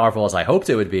as powerful as I hoped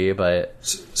it would be, but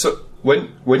so when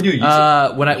do you use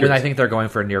it? When I think they're going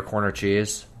for near corner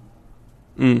cheese.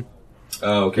 Oh,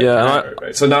 okay. Yeah.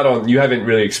 Right. So you haven't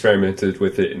really experimented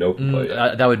with it in open play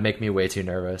yet. That would make me way too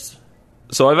nervous.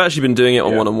 So I've actually been doing it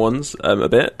on one-on-ones a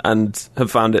bit and have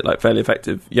found it like fairly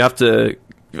effective. You have to,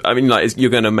 I mean, like you're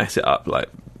going to mess it up, like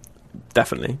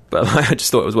definitely. But I just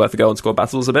thought it was worth a go and score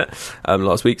battles a bit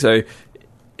last week. So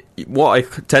what I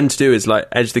tend to do is like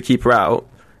edge the keeper out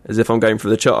as if I'm going for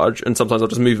the charge, and sometimes I'll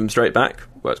just move them straight back.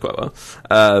 Works quite well.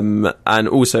 And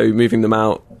also moving them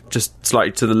out just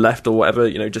slightly to the left or whatever,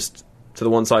 just to the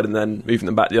one side, and then moving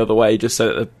them back the other way, just so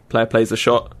that the player plays the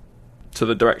shot to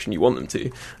the direction you want them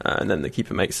to, and then the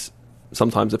keeper makes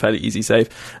sometimes a fairly easy save.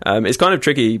 It's kind of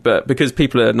tricky, but because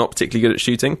people are not particularly good at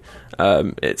shooting,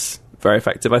 it's very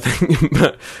effective, I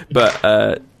think.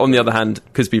 but on the other hand,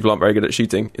 because people aren't very good at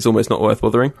shooting, it's almost not worth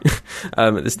bothering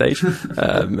at this stage.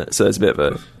 So it's a bit of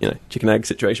a chicken egg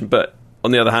situation. But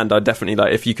on the other hand, I definitely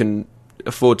like, if you can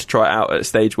afford to try it out at a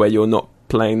stage where you're not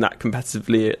playing that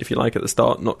competitively, if you like, at the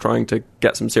start, not trying to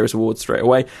get some serious awards straight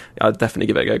away, I'd definitely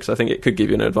give it a go, because I think it could give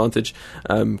you an advantage.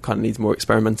 Kind of needs more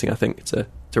experimenting, I think, to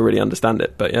really understand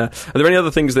it. But yeah, are there any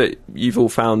other things that you've all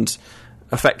found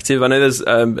effective? I know there's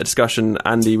a discussion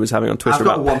Andy was having on Twitter. I've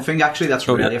got one thing actually that's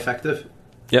really effective.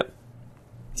 Yep.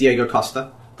 Diego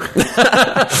Costa.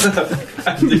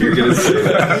 I knew you were going to say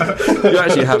that. You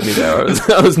actually had me there.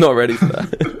 I was not ready for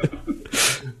that.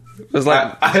 It was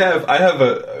like, I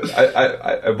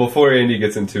have before Andy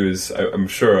gets into his, I'm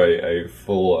sure a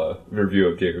full review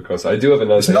of Diego Costa. I do have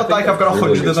another. It's not like I've got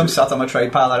 100 of them sat on my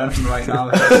trade pile. I don't know right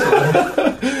now.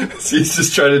 So he's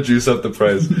just trying to juice up the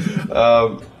price.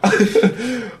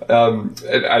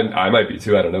 And I might be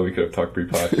too. I don't know. We could have talked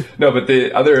pre-pod. No, but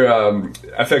the other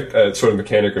effect, sort of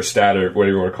mechanic or stat or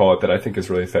whatever you want to call it, that I think is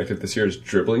really effective this year is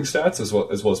dribbling stats as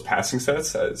well as passing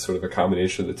stats. It's sort of a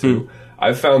combination of the two.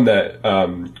 I've found that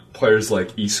players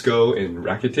like Isco and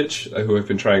Rakitic, who I've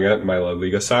been trying out in my La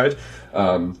Liga side,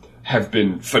 have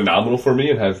been phenomenal for me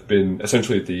and have been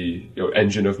essentially the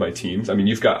engine of my teams. I mean,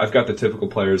 I've got the typical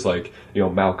players like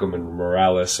Malcolm and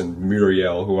Morales and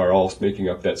Muriel, who are all making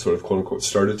up that sort of quote unquote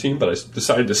starter team. But I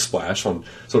decided to splash on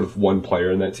sort of one player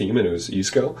in that team, and it was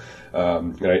Isco.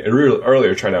 And I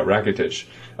earlier tried out Rakitic,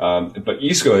 but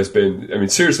Isco has been, I mean,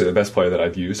 seriously the best player that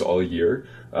I've used all year.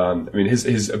 I mean,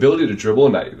 his ability to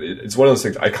dribble, and it's one of those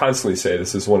things I constantly say.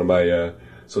 This is one of my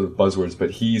sort of buzzwords,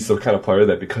 but he's the kind of player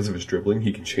that because of his dribbling,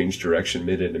 he can change direction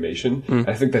mid-animation.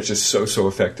 I think that's just so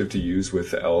effective to use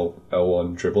with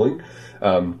L1 dribbling.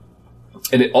 And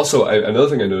it also, another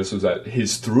thing I noticed was that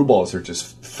his through balls are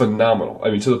just phenomenal. I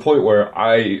mean, to the point where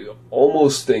I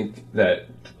almost think that,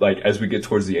 like, as we get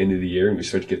towards the end of the year and we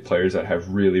start to get players that have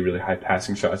really, really high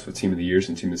passing shots with team of the years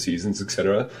and team of the seasons,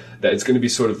 etc., that it's going to be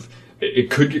sort of,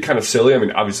 it could get kind of silly. I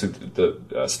mean, obviously the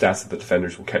stats that the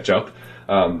defenders will catch up.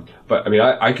 But I mean,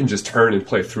 I can just turn and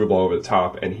play through a ball over the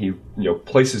top, and he,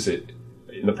 places it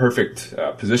in the perfect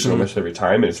position almost every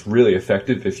time, and it's really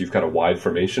effective if you've got a wide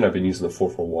formation. I've been using the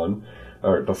 4-4-1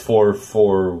 or the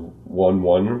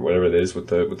 4-4-1-1, whatever it is, with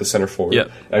the center forward.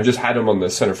 Yep. And I've just had him on the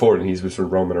center forward, and he's been sort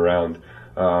of roaming around.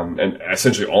 And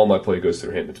essentially all my play goes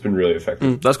through him. It's been really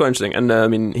effective. That's quite interesting. And I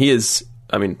mean,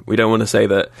 we don't want to say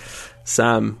that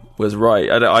Sam was right.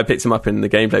 I picked him up in the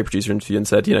gameplay producer interview and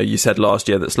said, you said last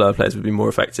year that slower players would be more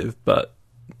effective, but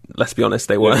let's be honest,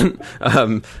 they weren't.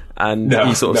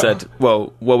 He sort of said,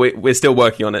 well, we're still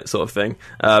working on it, sort of thing.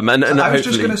 And I was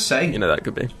just going to say, that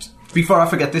could be. Before I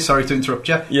forget this, sorry to interrupt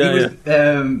you.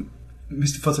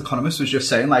 Mr. Foot Economist was just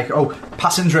saying, like,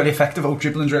 passing's really effective,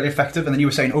 dribbling's really effective, and then you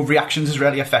were saying, reactions is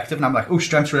really effective, and I'm like,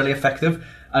 strength's really effective,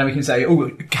 and we can say,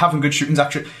 having good shooting's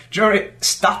actually... Do you know what?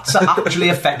 Stats are actually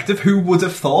effective. Who would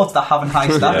have thought that having high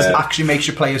stats actually makes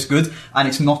your players good, and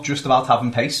it's not just about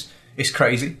having pace? It's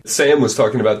crazy. Sam was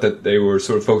talking about that they were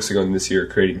sort of focusing on this year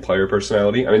creating player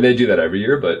personality. I mean, they do that every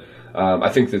year, but I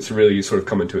think that's really sort of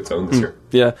come into its own this year.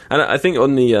 Yeah, and I think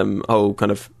on the whole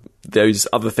kind of those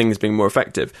other things being more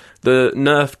effective, the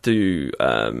nerf to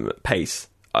pace,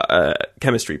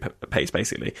 chemistry pace,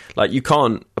 basically, like you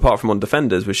can't, apart from on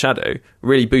defenders with Shadow,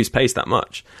 really boost pace that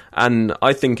much. And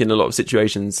I think in a lot of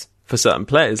situations for certain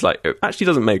players, like, it actually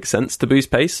doesn't make sense to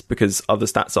boost pace because other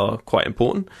stats are quite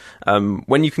important.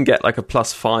 When you can get like a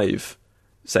 +5,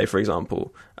 say for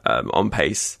example, on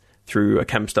pace through a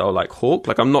chem style like Hawk,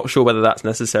 like I'm not sure whether that's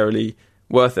necessarily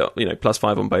worth it,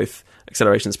 +5 on both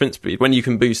acceleration and sprint speed, when you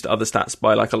can boost other stats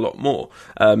by like a lot more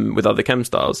with other chem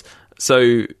styles.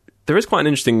 So there is quite an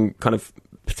interesting kind of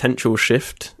potential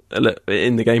shift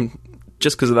in the game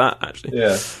just because of that, actually.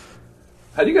 Yeah.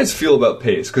 How do you guys feel about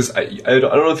pace? Because I don't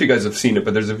know if you guys have seen it,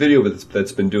 but there's a video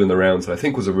that's been doing the rounds that I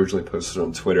think was originally posted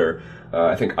on Twitter.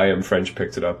 I think I Am French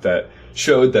picked it up, that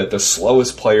showed that the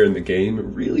slowest player in the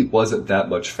game really wasn't that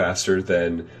much faster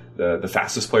than the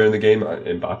fastest player in the game,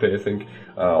 Mbappe, I think,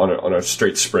 on a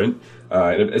straight sprint.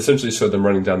 And it essentially showed them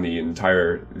running down the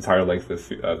entire length of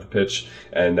the pitch,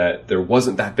 and that there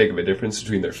wasn't that big of a difference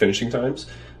between their finishing times.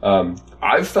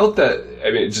 I've felt that,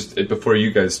 I mean, before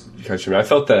you guys catch me, I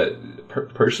felt that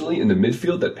personally in the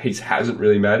midfield that pace hasn't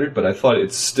really mattered, but I thought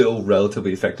it's still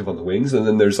relatively effective on the wings. And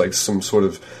then there's like some sort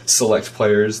of select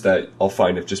players that I'll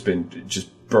find have just been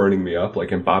burning me up. Like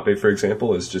Mbappe, for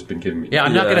example, has just been giving me... Yeah,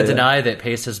 I'm not going to deny that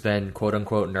pace has been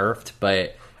quote-unquote nerfed,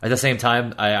 but at the same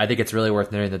time, I think it's really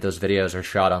worth noting that those videos are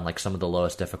shot on like some of the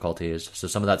lowest difficulties. So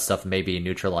some of that stuff may be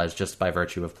neutralized just by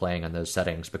virtue of playing on those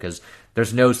settings, because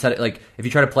there's no set... Like, if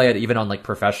you try to play it even on like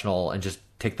professional and just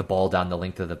take the ball down the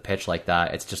length of the pitch like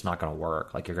that, it's just not going to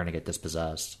work. Like, you're going to get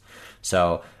dispossessed.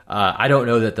 So I don't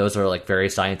know that those are like very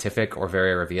scientific or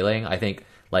very revealing. I think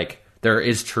like there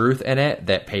is truth in it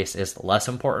that pace is less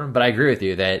important, but I agree with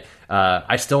you that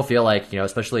I still feel like,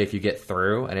 especially if you get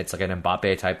through and it's like an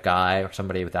Mbappe type guy or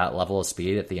somebody with that level of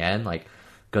speed at the end, like,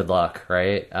 good luck,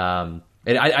 right?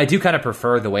 I do kind of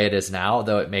prefer the way it is now,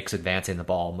 though it makes advancing the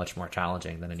ball much more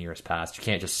challenging than in years past. You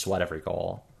can't just sweat every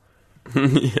goal.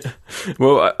 Yeah.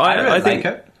 Well, I think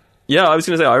like it. Yeah, I was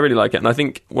going to say I really like it, and I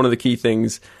think one of the key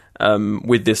things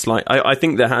with this, like, I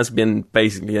think there has been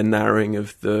basically a narrowing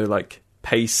of the like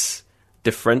pace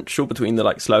differential between the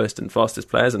like slowest and fastest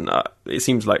players, and it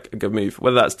seems like a good move.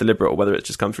 Whether that's deliberate or whether it's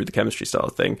just come through the chemistry style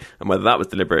thing, and whether that was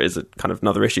deliberate is a kind of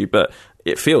another issue. But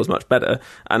it feels much better,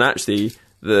 and actually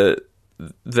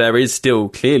there is still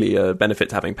clearly a benefit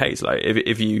to having pace. Like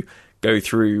if you go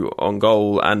through on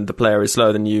goal and the player is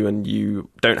slower than you and you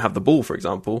don't have the ball, for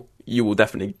example, you will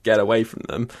definitely get away from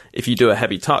them. If you do a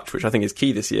heavy touch, which I think is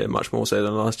key this year, much more so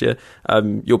than last year,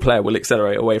 your player will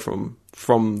accelerate away from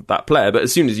that player. But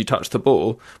as soon as you touch the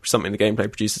ball, which is something the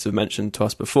gameplay producers have mentioned to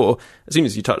us before, as soon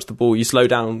as you touch the ball, you slow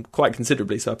down quite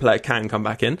considerably so a player can come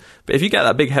back in. But if you get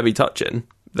that big heavy touch in,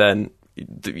 then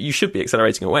you should be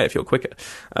accelerating away if you're quicker.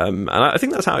 And I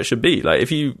think that's how it should be. Like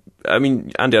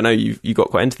Andy, I know you got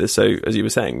quite into this, so as you were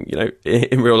saying,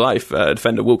 in real life, a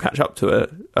defender will catch up to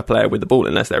a player with the ball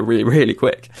unless they're really, really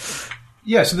quick.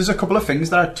 Yeah, so there's a couple of things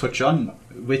that I'd touch on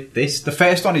with this. The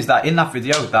first one is that in that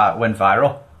video that went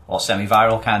viral, or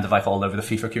semi-viral, kind of like all over the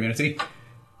FIFA community,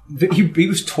 he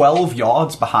was 12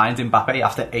 yards behind Mbappe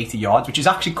after 80 yards, which is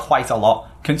actually quite a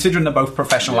lot, considering they're both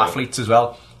professional athletes as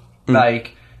well.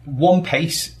 Like, one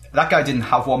pace, that guy didn't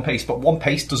have one pace, but one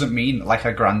pace doesn't mean like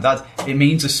a granddad. It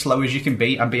means as slow as you can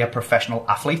be and be a professional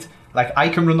athlete. Like, I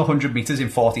can run the 100 metres in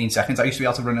 14 seconds. I used to be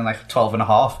able to run in like 12 and a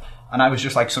half, and I was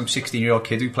just like some 16-year-old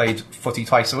kid who played footy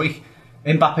twice a week.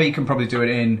 Mbappe can probably do it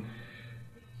in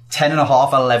 10 and a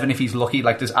half, 11 if he's lucky.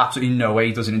 Like, there's absolutely no way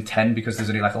he does it in 10 because there's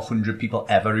only like 100 people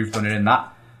ever who've done it in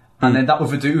that. And then that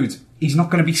other dude, he's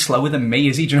not going to be slower than me,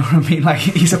 is he? Do you know what I mean? Like,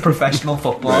 he's a professional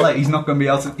footballer. Right. He's not going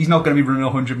to be running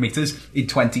 100 metres in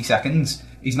 20 seconds.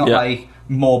 He's not like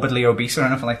morbidly obese or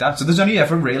anything like that. So there's only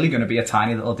ever really going to be a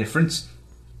tiny little difference.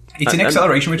 It's an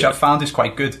acceleration, which I've found is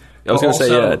quite good. I was going to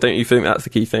say, don't you think that's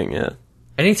the key thing? Yeah.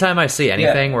 Anytime I see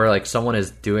anything where like someone is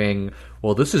doing,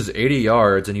 well, this is 80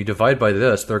 yards and you divide by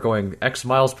this, they're going X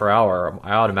miles per hour,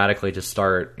 I automatically just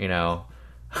start,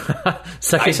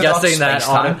 second guessing that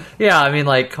on. Yeah, I mean,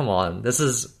 like, come on, this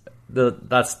is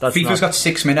that's FIFA's got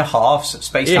 6-minute halves.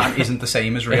 Space time isn't the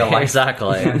same as real life.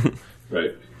 Exactly.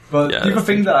 Right. But the other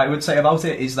thing that I would say about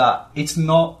it is that it's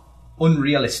not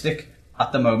unrealistic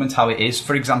at the moment how it is.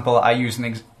 For example, I used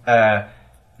an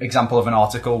example of an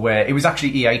article where it was actually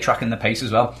EA tracking the pace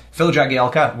as well. Phil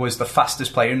Jagielka was the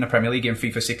fastest player in the Premier League in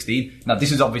FIFA 16. Now,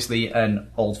 this is obviously an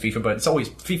old FIFA,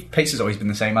 but pace has always been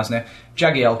the same, hasn't it?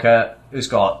 Jagielka has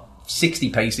got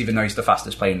 60 pace, even though he's the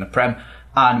fastest player in the Prem,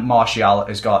 and Martial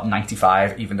has got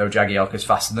 95, even though Jagielka is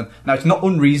faster than him. Now, it's not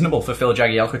unreasonable for Phil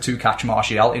Jagielka to catch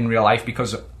Martial in real life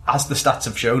because, as the stats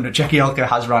have shown, Jagielka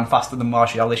has run faster than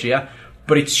Martial this year,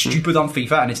 but it's stupid on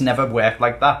FIFA, and it's never worked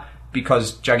like that,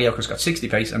 because Jagielka's got 60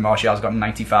 pace and Martial's got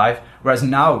 95. Whereas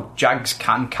now, Jags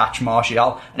can catch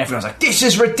Martial, and everyone's like, this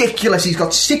is ridiculous, he's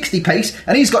got 60 pace,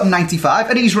 and he's got 95,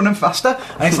 and he's running faster.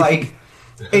 And it's like,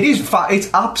 it's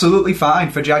absolutely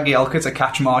fine for Jagielka to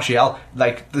catch Martial.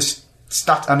 Like, the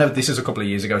stat, I know this is a couple of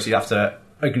years ago, so you have to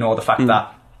ignore the fact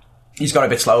that he's got a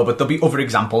bit slower, but there'll be other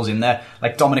examples in there.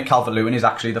 Like, Dominic Calvert-Lewin is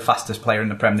actually the fastest player in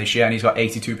the Prem this year, and he's got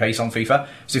 82 pace on FIFA.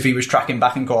 So if he was tracking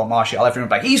back and caught Martial, everyone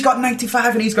would be like, he's got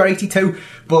 95 and he's got 82.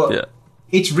 But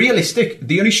it's realistic.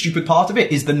 The only stupid part of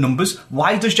it is the numbers.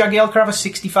 Why does Jagielka have a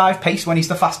 65 pace when he's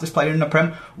the fastest player in the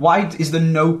Prem? Why is there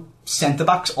no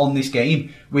centre-backs on this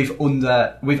game with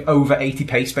over 80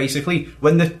 pace, basically,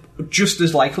 when they're just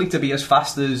as likely to be as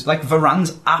fast as, like,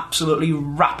 Varane's absolutely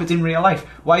rapid in real life?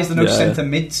 Why is there no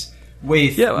centre-mids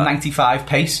with 95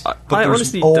 pace? But I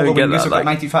honestly all don't the get wingers that. have got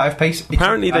 95 pace.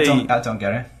 Apparently I don't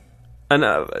get it. And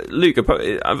Luke,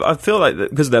 I feel like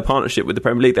that because of their partnership with the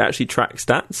Premier League, they actually track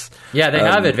stats. Yeah, they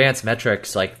have advanced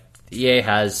metrics. Like, EA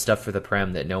has stuff for the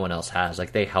Prem that no one else has.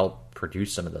 Like, they help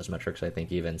produce some of those metrics, I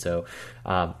think, even. So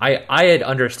I had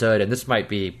understood, and this might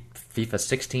be FIFA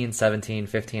 16, 17,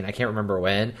 15, I can't remember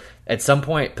when. At some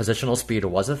point, positional speed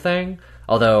was a thing,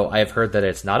 although I've heard that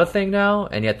it's not a thing now,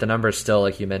 and yet the numbers still,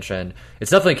 like you mentioned,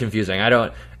 it's definitely confusing.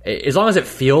 As long as it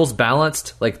feels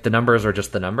balanced, like the numbers are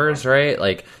just the numbers, right?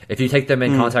 Like if you take them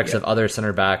in context of other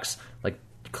center backs, like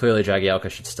clearly Jagielka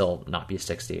should still not be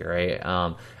 60, right?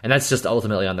 And that's just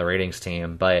ultimately on the ratings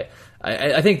team. But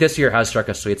I think this year has struck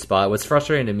a sweet spot. What's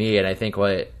frustrating to me, and I think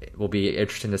what will be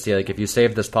interesting to see, like if you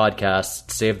save this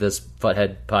podcast, save this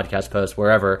Foothead podcast post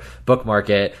wherever, bookmark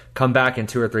it, come back in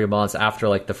 2 or 3 months after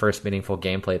like the first meaningful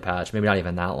gameplay patch, maybe not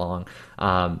even that long.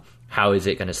 How is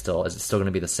it going to is it still going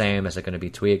to be the same? Is it going to be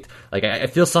tweaked? Like I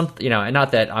feel and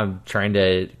not that I'm trying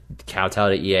to kowtow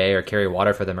to EA or carry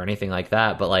water for them or anything like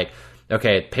that, but like,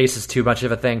 okay, pace is too much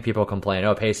of a thing. People complain,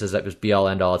 oh, pace is just be all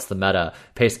end all. It's the meta.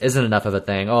 Pace isn't enough of a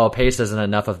thing. Oh, pace isn't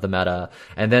enough of the meta.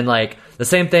 And then like the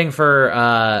same thing for,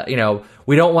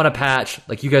 we don't want to patch.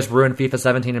 Like you guys ruined FIFA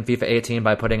 17 and FIFA 18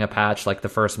 by putting a patch like the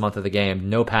first month of the game.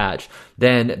 No patch.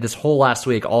 Then this whole last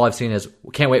week, all I've seen is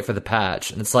can't wait for the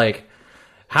patch. And it's like,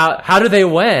 how do they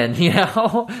win?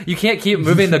 You can't keep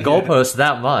moving the goalposts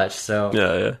that much. So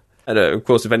yeah. And of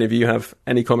course, if any of you have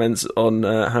any comments on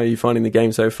how you're finding the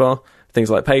game so far, things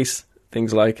like pace,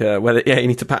 things like whether you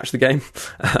need to patch the game,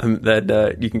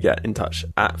 then you can get in touch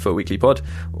at FootWeeklyPod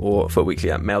or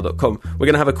footweekly@mail.com. We're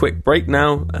going to have a quick break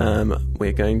now.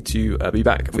 We're going to be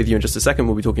back with you in just a second.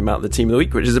 We'll be talking about the Team of the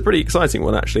Week, which is a pretty exciting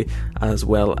one, actually, as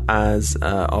well as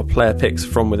our player picks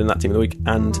from within that Team of the Week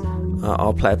and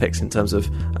our player picks in terms of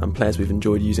players we've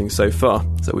enjoyed using so far.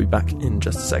 So we'll be back in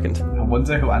just a second. I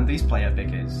wonder who Andy's player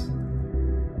pick is.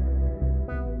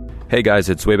 Hey guys,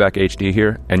 it's Wayback HD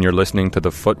here, and you're listening to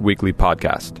the Foot Weekly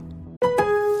Podcast.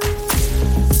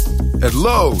 At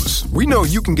Lowe's, we know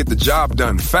you can get the job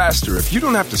done faster if you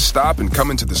don't have to stop and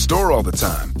come into the store all the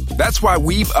time. That's why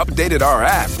we've updated our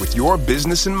app with your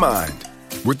business in mind.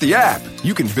 With the app,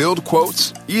 you can build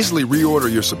quotes, easily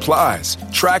reorder your supplies,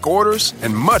 track orders,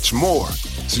 and much more.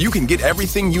 So you can get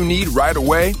everything you need right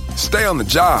away, stay on the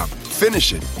job,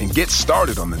 finish it, and get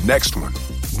started on the next one.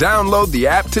 Download the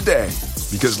app today.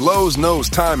 Because Lowe's knows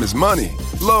time is money.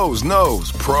 Lowe's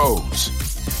knows pros.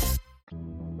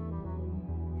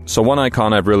 So one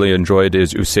icon I've really enjoyed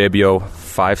is Eusebio,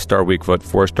 5-star weak foot,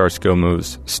 4-star skill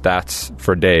moves, stats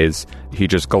for days. He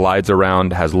just glides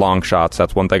around, has long shots.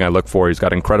 That's one thing I look for. He's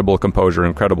got incredible composure,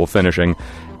 incredible finishing,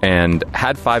 and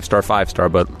had 5-star,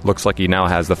 but looks like he now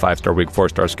has the 5-star weak,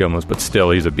 4-star skill moves, but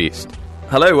still he's a beast.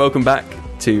 Hello, welcome back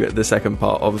to the second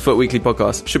part of the Foot Weekly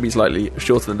podcast. Should be slightly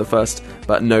shorter than the first,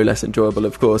 but no less enjoyable,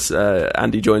 of course.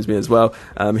 Andy joins me as well.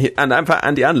 And in fact,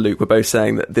 Andy and Luke were both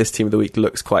saying that this Team of the Week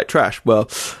looks quite trash. Well,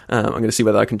 I'm going to see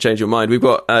whether I can change your mind. We've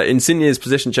got Insigne's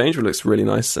position change, which looks really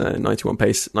nice. 91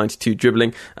 pace, 92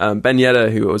 dribbling. Ben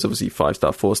Yedder, who was obviously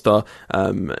 5-star, 4-star.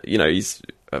 He's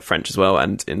French as well,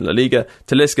 and in La Liga.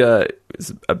 Talisca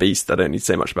is a beast. I don't need to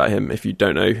say much about him. If you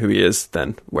don't know who he is,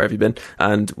 then where have you been?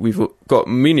 And we've got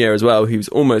Munier as well, who's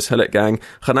almost Hullet Gang.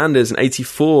 Hernandez, an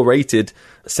 84 rated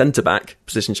centre-back,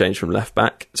 position change from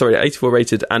left-back. 84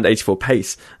 rated and 84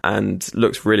 pace, and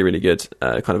looks really, really good.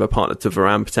 Kind of a partner to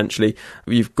Varane, potentially.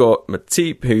 We've got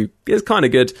Matip, who is kind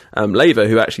of good. Lever,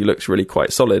 who actually looks really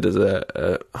quite solid as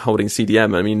a holding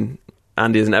CDM. I mean,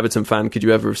 Andy, as an Everton fan, could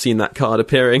you ever have seen that card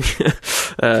appearing?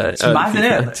 It's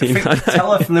mad, isn't it?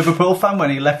 Tell a Liverpool fan when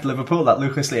he left Liverpool that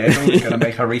Lucas Leighton was going to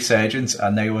make a resurgence,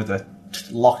 and they would have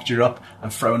locked you up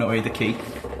and thrown away the key.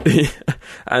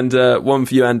 And one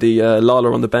for you, Andy,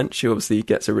 Lala on the bench, who obviously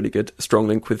gets a really good strong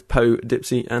link with Poe,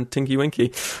 Dipsy and Tinky Winky.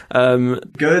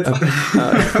 Good. I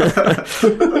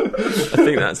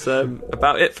think that's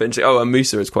about it for interesting. Oh, and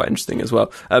Musa is quite interesting as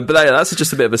well. But that's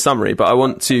just a bit of a summary, but I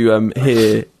want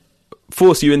to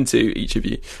force you into, each of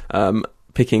you,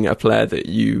 picking a player that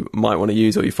you might want to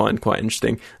use or you find quite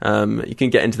interesting. You can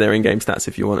get into their in-game stats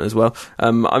if you want as well.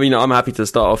 I'm happy to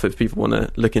start off if people want to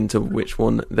look into which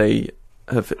one they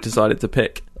have decided to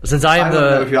pick. Since I don't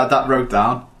know if you had that wrote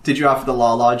down. Did you have the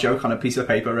La joke on a piece of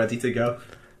paper ready to go?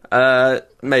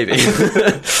 Maybe. As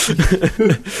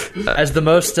the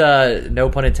most, no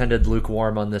pun intended,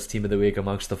 lukewarm on this Team of the Week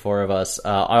amongst the four of us,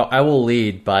 I will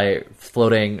lead by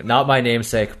floating, not my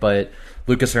namesake, but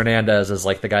Lucas Hernandez is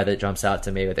like the guy that jumps out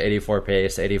to me with 84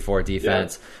 pace, 84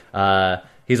 defense. Yeah.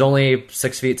 He's only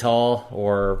 6 feet tall,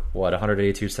 or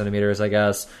 182 centimeters, I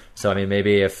guess. So, I mean,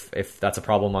 maybe if that's a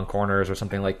problem on corners or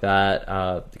something like that,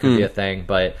 it could be a thing.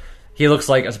 But he looks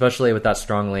like, especially with that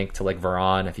strong link to like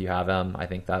Varane, if you have him, I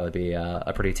think that would be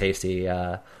a pretty tasty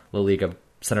La Liga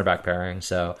center back pairing.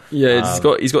 So yeah,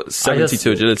 he's got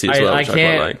 72 agility as well, which I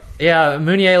quite like. Yeah,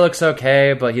 Meunier looks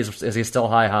okay, but is he still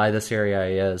high this year? Yeah,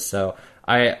 he is. So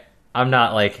I'm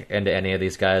not like into any of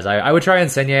these guys. I would try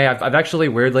Insigne. I've actually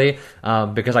weirdly,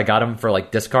 because I got him for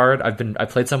like discard. I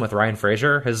played some with Ryan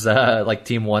Fraser, his like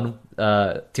team of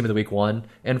the week 1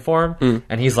 inform,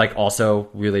 and he's like also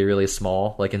really really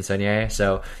small like Insigne.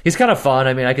 So he's kind of fun.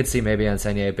 I mean, I could see maybe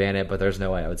Insigne ban it, but there's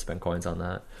no way I would spend coins on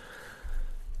that.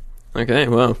 Okay,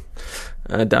 well,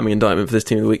 damning indictment for this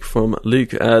team of the week from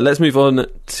Luke. Let's move on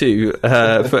to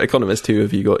for Economist. Who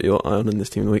have you got your eye on in this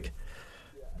team of the week?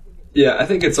 Yeah, I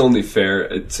think it's only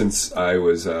fair since I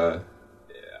was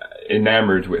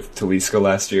enamored with Talisca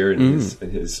last year and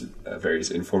his various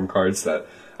inform cards that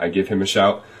I give him a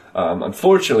shout.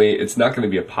 Unfortunately, it's not going to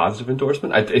be a positive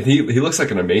endorsement. He looks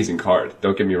like an amazing card.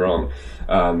 Don't get me wrong,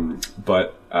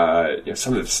 but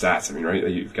some of the stats. I mean, right?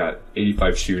 You've got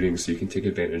 85 shooting, so you can take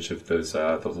advantage of those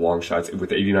long shots with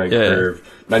the 89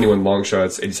 curve, 91 long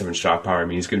shots, 87 shot power. I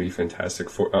mean, he's going to be fantastic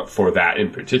for that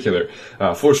in particular.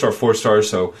 4-star.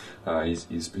 So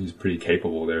he's pretty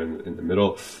capable there in the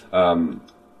middle.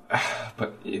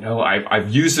 But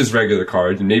I've used his regular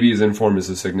card, and maybe his inform is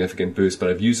a significant boost, but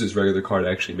I've used his regular card.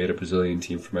 I actually made a Brazilian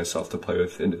team for myself to play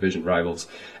with in division rivals,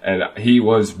 and he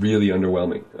was really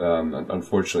underwhelming.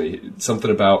 Unfortunately, something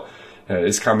about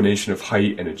his combination of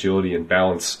height and agility and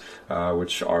balance,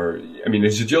 which are, I mean,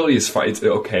 his agility is fine. It's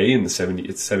okay in the 70.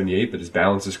 It's 78, but his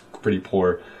balance is pretty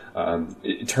poor.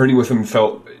 Turning with him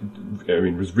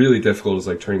was really difficult. It was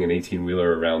like turning an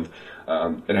 18-wheeler around.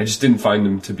 And I just didn't find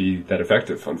him to be that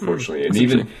effective, unfortunately. And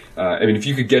even, if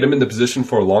you could get him in the position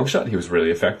for a long shot, he was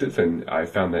really effective. And I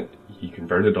found that he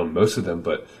converted on most of them.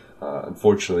 But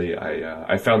unfortunately,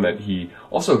 I found that he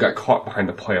also got caught behind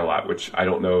the play a lot, which I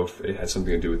don't know if it has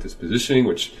something to do with his positioning,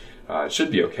 which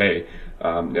should be okay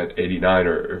at 89,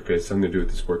 or if it has something to do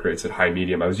with his work rates at high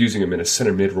medium. I was using him in a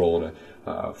center mid role in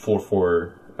a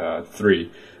 4-4-3,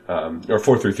 or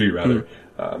 4-3-3 rather.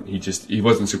 He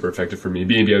wasn't super effective for me.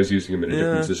 Maybe I was using him in a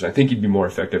different position. I think he'd be more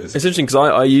effective. It's interesting because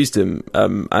I used him,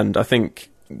 and I think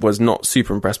was not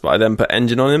super impressed, but I then put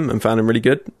engine on him and found him really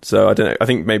good. So I don't know. I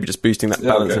think maybe just boosting that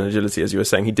balance and agility, as you were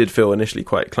saying, he did feel initially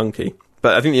quite clunky.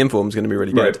 But I think the inform is going to be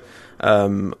really good.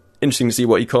 Right. Interesting to see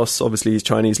what he costs. Obviously, he's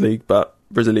Chinese league, but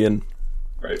Brazilian.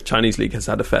 Right. Chinese league has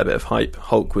had a fair bit of hype.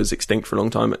 Hulk was extinct for a long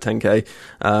time at 10k.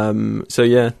 So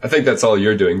yeah, I think that's all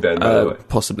you're doing, Ben. By the way,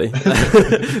 possibly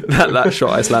that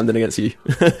shot I slammed in against you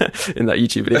in that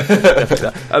YouTube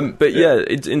video. But yeah,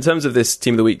 in terms of this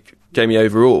team of the week, Jamie,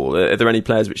 overall, are there any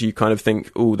players which you kind of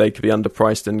think, they could be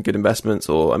underpriced and good investments?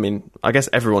 Or I mean, I guess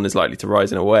everyone is likely to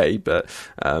rise in a way, but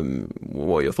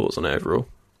what are your thoughts on it overall?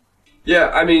 Yeah,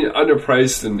 I mean,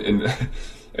 underpriced and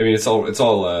I mean, it's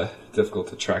all difficult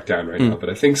to track down right now, but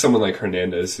I think someone like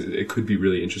Hernandez, it could be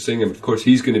really interesting, and of course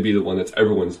he's going to be the one that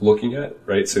everyone's looking at,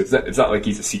 right? So it's not like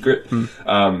he's a secret.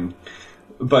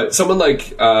 But someone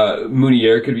like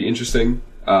Meunier could be interesting,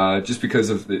 just because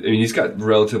of he's got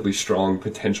relatively strong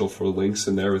potential for links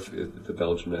in there with the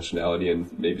Belgian nationality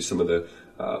and maybe some of the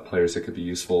players that could be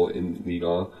useful in Ligue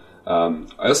 1.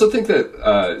 I also think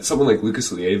that someone like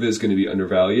Lucas Leiva is going to be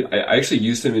undervalued. I actually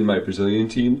used him in my Brazilian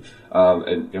team,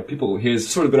 and he has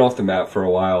sort of been off the map for a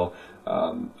while.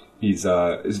 He's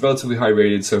relatively high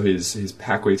rated, so his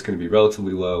pack weight's going to be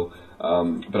relatively low.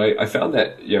 But I found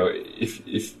that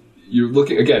if you're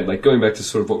looking again, like going back to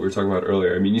sort of what we were talking about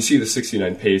earlier, I mean, you see the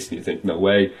 69 pace and you think no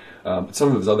way, but some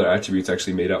of his other attributes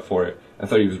actually made up for it. I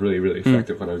thought he was really really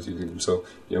effective when I was using him. So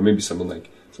maybe someone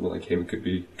like him could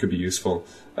be useful.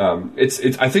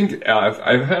 I think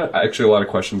I've had actually a lot of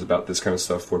questions about this kind of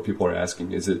stuff where people are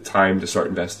asking, is it time to start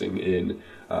investing in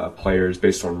players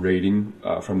based on rating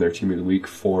from their team of the week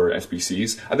for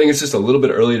SBCs? I think it's just a little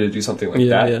bit early to do something like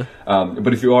that. Yeah.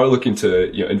 But if you are looking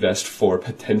to invest for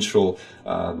potential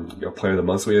player of the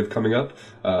month we have coming up,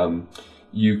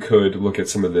 you could look at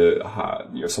some of the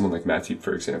someone like Matip,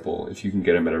 for example. If you can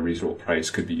get him at a reasonable price,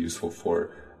 could be useful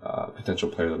for potential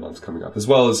player of the month coming up, as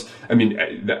well as, I mean,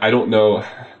 I don't know,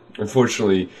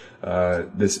 unfortunately,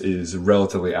 this is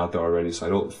relatively out there already, so I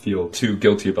don't feel too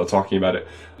guilty about talking about it.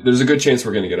 There's a good chance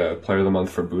we're going to get a player of the month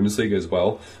for Bundesliga as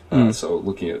well, so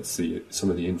looking at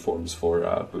some of the informs for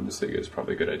Bundesliga is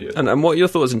probably a good idea. And what are your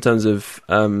thoughts in terms of,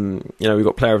 we've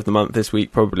got player of the month this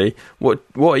week probably. What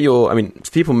are your, I mean,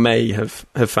 people may have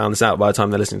found this out by the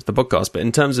time they're listening to the podcast, but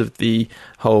in terms of the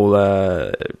whole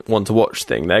one to watch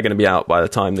thing, they're going to be out by the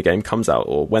time the game comes out,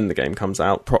 or when the game comes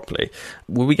out properly.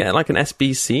 Will we get like an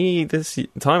SBC this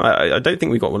time? I don't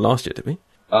think we got one last year, did we?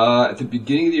 At the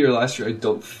beginning of the year last year, I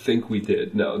don't think we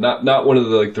did. No, not one of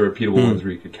the repeatable ones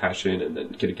where you could cash in and then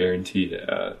get a guaranteed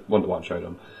one to watch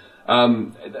item.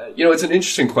 It's an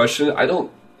interesting question.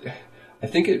 I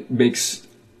think it makes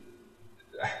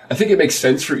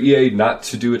sense for EA not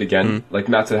to do it again, like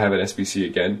not to have an SBC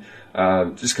again,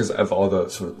 just because of all the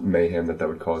sort of mayhem that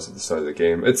would cause at the start of the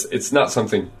game. It's not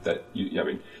something that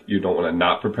you don't want to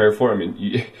not prepare for. I mean,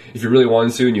 if you really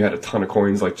wanted to and you had a ton of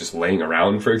coins like just laying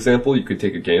around, for example, you could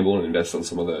take a gamble and invest on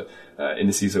some of the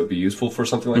indices that would be useful for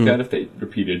something like that if they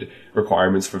repeated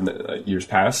requirements from the years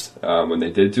past when they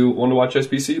did want to watch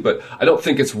SBC. But I don't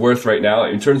think it's worth right now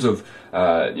in terms of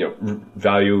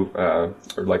value or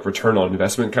like return on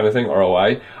investment kind of thing,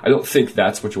 ROI. I don't think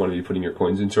that's what you want to be putting your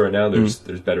coins into right now. There's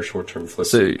better short term flips.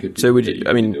 So would you?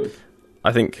 I mean,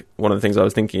 I think one of the things I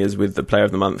was thinking is with the Player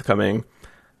of the Month coming,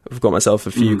 I've got myself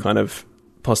a few kind of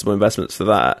possible investments for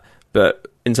that. But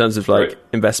in terms of like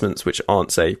investments which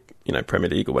aren't, say, Premier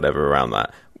League or whatever around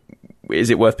that, is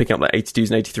it worth picking up like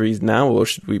 82s and 83s now, or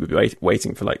should we be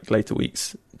waiting for like later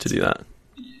weeks to do that?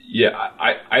 Yeah,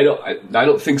 I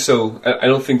don't think so. I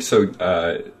don't think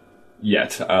so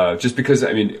yet. Just because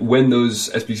when those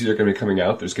SBCs are going to be coming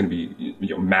out, there's going to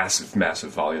be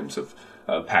massive volumes of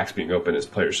packs being open as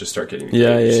players just start getting and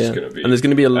there's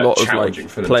going to be a lot of like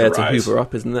player to hoover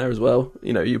up, isn't there, as well?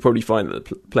 You probably find that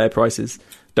the player prices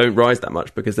don't rise that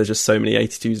much because there's just so many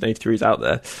 82s and 83s out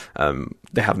there.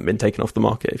 They haven't been taken off the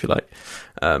market, if you like,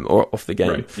 or off the game.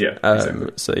 Right. Yeah,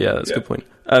 exactly. So yeah, that's a good point.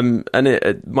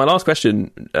 My last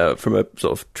question from a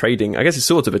sort of trading, I guess it's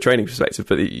sort of a trading perspective,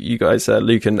 but you guys,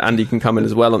 Luke and Andy, can come in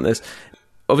as well on this.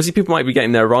 Obviously, people might be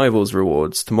getting their Rivals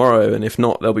rewards tomorrow, and if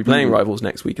not, they'll be playing Rivals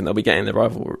next week, and they'll be getting their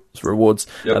Rivals rewards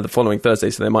the following Thursday,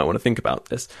 so they might want to think about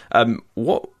this.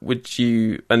 What would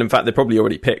you... And in fact, they're probably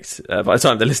already picked by the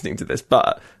time they're listening to this,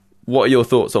 but what are your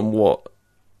thoughts on what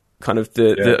kind of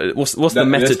what's the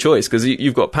meta choice? Because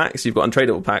you've got packs, you've got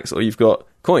untradeable packs, or you've got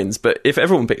coins, but if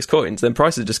everyone picks coins, then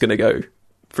prices are just going to go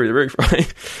through the roof, right?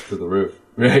 Through the roof,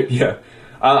 right? Yeah.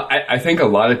 I think a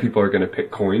lot of people are going to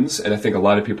pick coins, and I think a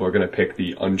lot of people are going to pick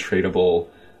the untradeable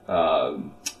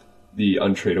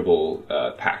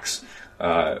packs.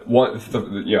 I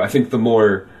think the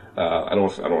more I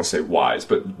don't want to say wise,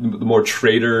 but the more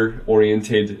trader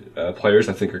oriented players,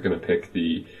 I think, are going to pick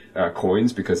the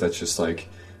coins, because that's just like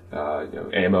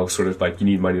ammo, sort of like you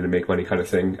need money to make money kind of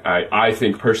thing. I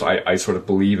think personally, I sort of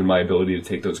believe in my ability to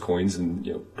take those coins and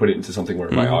put it into something where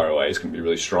my ROI is going to be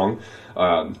really strong.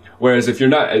 Whereas if you're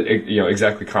not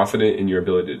exactly confident in your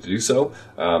ability to do so,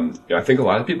 I think a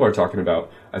lot of people are talking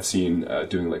about, I've seen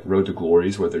doing like Road to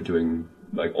Glories, where they're doing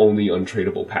like only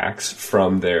untradeable packs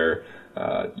from their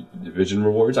division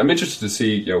rewards. I'm interested to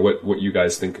see what you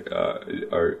guys think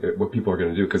are what people are going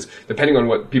to do, because depending on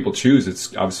what people choose,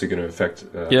 it's obviously going to affect.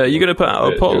 You're going to put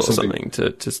out a poll or something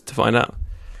to find out.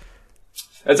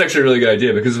 That's actually a really good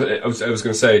idea, because I was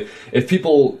going to say, if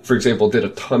people, for example, did a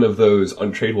ton of those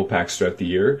untradeable packs throughout the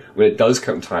year, when it does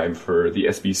come time for the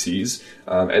SBCs,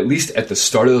 at least at the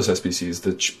start of those SBCs,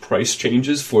 the price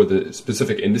changes for the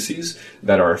specific indices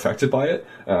that are affected by it.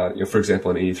 For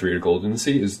example, an 83 or gold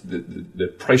indice is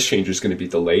the price change is going to be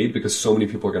delayed, because so many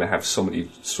people are going to have so many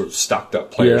sort of stocked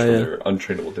up players from their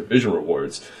untradeable division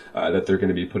rewards that they're going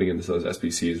to be putting into those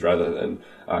SBCs rather than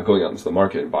going out into the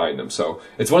market and buying them. So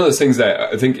it's one of those things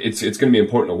that I think it's going to be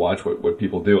important to watch what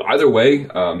people do. Either way,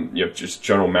 just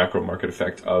general macro market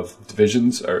effect of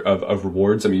divisions or of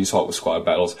rewards. I mean, you saw it with squad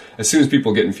battles. As soon as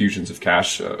people get infusions of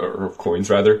cash or of coins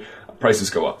rather, prices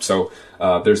go up. So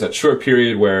there's that short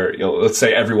period where, let's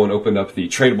say everyone opened up the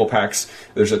tradable packs.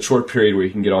 There's that short period where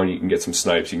you can get some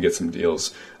snipes, you can get some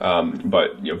deals.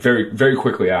 But very, very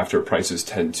quickly after, prices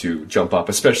tend to jump up,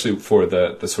 especially for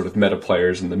the sort of meta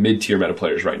players and the mid-tier meta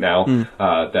players right now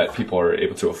that people are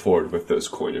able to afford with those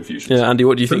coin infusions. Yeah, Andy,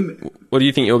 what do you think? What do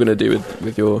you think you're going to do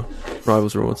with your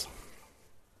Rivals rewards?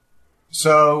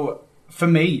 So, for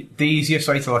me, the easiest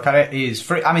way to look at it is,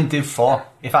 I'm in Div 4.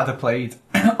 If I'd have played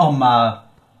on my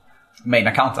main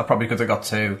account, I probably could have got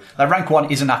to... Like, rank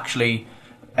 1 isn't actually...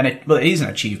 it is an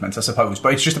achievement, I suppose,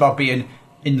 but it's just about being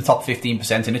in the top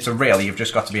 15%, and it's really, you've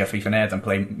just got to be a FIFA nerd and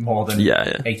play more than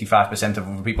 85% of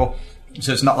other people.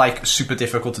 So it's not, like, super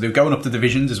difficult to do. Going up the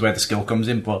divisions is where the skill comes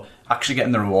in, but actually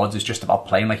getting the rewards is just about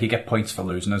playing. Like, you get points for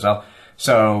losing as well.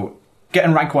 So,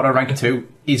 getting rank 1 or rank 2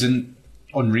 isn't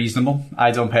unreasonable,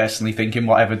 I don't personally think, in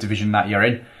whatever division that you're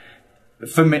in.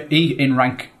 For me,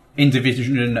 in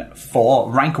Division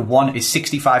 4, rank 1 is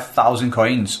 65,000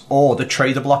 coins, or the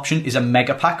tradable option is a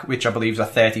mega pack, which I believe is a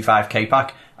 35k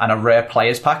pack, and a rare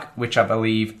players pack, which I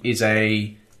believe is that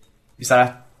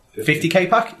a 50k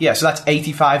pack? Yeah, so that's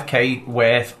 85k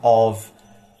worth of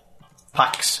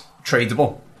packs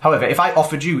tradable. However, if I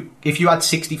offered you, if you had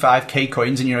 65k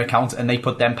coins in your account and they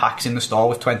put them packs in the store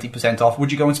with 20% off,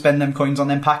 would you go and spend them coins on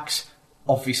them packs?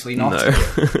 Obviously not. No.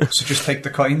 So just take the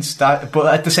coins.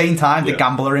 But at the same time, the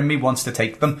gambler in me wants to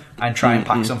take them and try and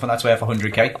pack something that's worth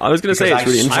 100k. I was going to say it's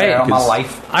really interesting. On my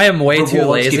life, I am way too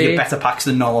lazy. Give you better packs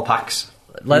than normal packs.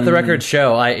 Let the record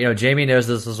show. Jamie knows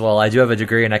this as well. I do have a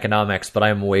degree in economics, but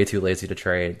I'm way too lazy to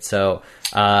trade. So,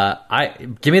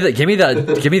 give me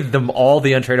them all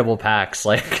the untradeable packs.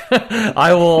 Like,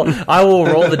 I will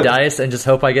roll the dice and just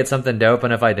hope I get something dope.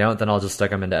 And if I don't, then I'll just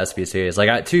stick them into SBCs.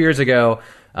 Like 2 years ago,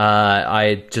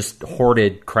 I just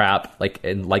hoarded crap like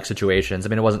in like situations. I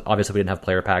mean, it wasn't obviously we didn't have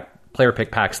player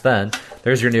pick packs then.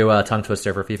 There's your new tongue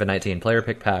twister for FIFA 19 player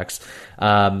pick packs.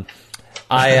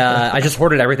 I just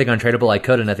hoarded everything untradeable I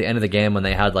could, and at the end of the game, when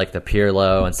they had like the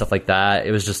Pirlo and stuff like that,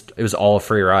 it was all a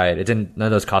free ride. None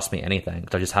of those cost me anything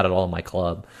because I just had it all in my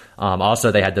club.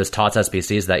 Also, they had those TOTS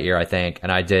SBCs that year, I think,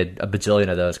 and I did a bajillion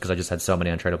of those because I just had so many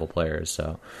untradeable players.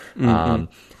 So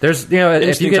there's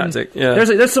if you get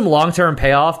there's some long term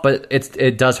payoff, but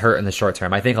it does hurt in the short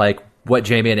term. I think like what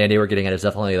Jamie and Andy were getting at is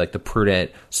definitely like the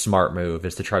prudent, smart move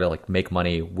is to try to like make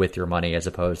money with your money as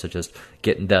opposed to just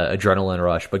getting the adrenaline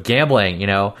rush. But gambling,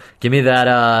 give me that.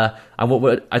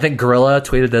 I think Gorilla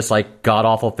tweeted this like god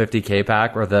awful 50k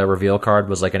pack where the reveal card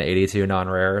was like an 82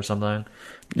 non-rare or something.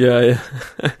 Yeah.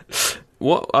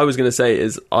 What I was going to say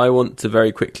is I want to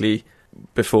very quickly,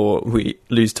 before we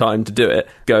lose time to do it,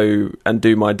 go and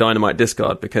do my Dynamite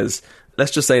discard because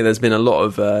let's just say there's been a lot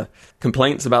of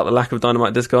complaints about the lack of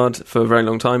Dynamite discard for a very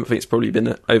long time. I think it's probably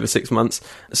been over 6 months.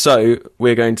 So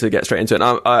we're going to get straight into it.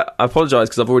 And I apologise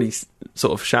because I've already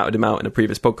sort of shouted him out in a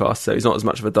previous podcast, so he's not as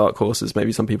much of a dark horse as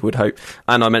maybe some people would hope.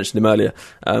 And I mentioned him earlier,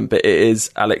 but it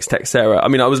is Alex Teixeira. I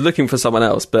mean, I was looking for someone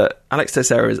else, but Alex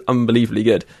Teixeira is unbelievably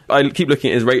good. I keep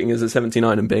looking at his rating as a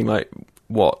 79 and being like,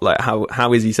 what? Like,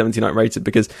 how is he 79 rated?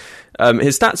 Because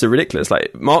his stats are ridiculous.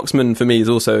 Like, marksman for me is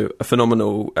also a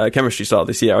phenomenal chemistry start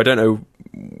this year. I don't know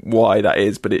why that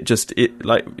is, but I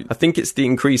think it's the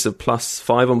increase of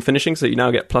 +5 on finishing, so you now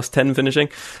get +10 finishing.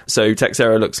 So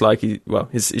Teixeira looks like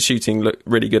his shooting look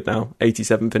really good now.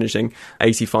 87 finishing,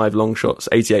 85 long shots,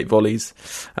 88 volleys,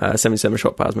 77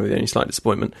 shot powers, maybe the only slight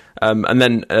disappointment. And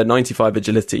then 95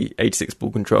 agility, 86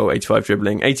 ball control, 85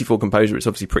 dribbling, 84 composure, it's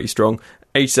obviously pretty strong,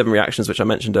 87 reactions, which I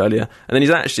mentioned earlier. And then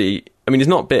he's actually, I mean, he's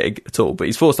not big at all, but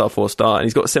he's 4-star, and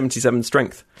he's got 77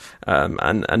 strength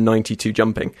and 92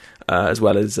 jumping, as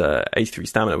well as 83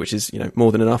 stamina, which is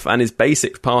more than enough. And his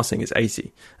basic passing is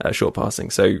 80 short passing,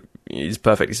 so he's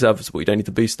perfectly serviceable. You don't need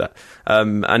to boost that.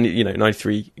 And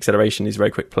 93 acceleration. He's a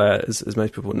very quick player, as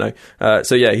most people know.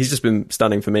 So yeah, he's just been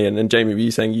stunning for me. And Jamie, were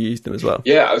you saying you used him as well?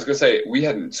 Yeah, I was going to say we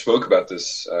hadn't spoke about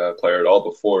this player at all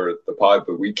before the pod,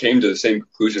 but we came to the same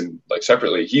conclusion like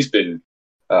separately. He's been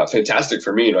fantastic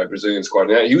for me in my Brazilian squad.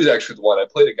 And he was actually the one. I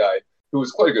played a guy who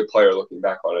was quite a good player looking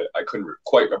back on it. I couldn't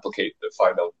quite replicate the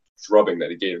 5-0 drubbing that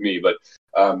he gave me, but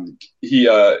he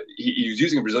was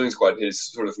using a Brazilian squad. His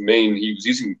sort of main, he was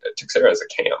using Teixeira as a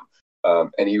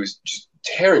cam, and he was just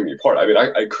tearing me apart. I mean,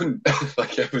 I couldn't,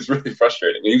 like, it was really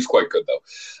frustrating. He was quite good though.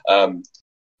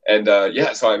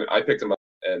 So I picked him up.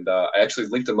 And I actually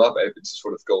linked him up to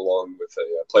sort of go along with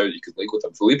a player that you could link with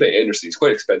him. Felipe Anderson, he's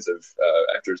quite expensive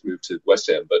after his move to West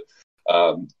Ham, but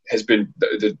has been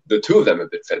the two of them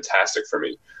have been fantastic for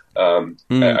me.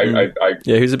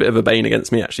 He's a bit of a bane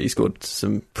against me, actually. He scored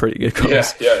some pretty good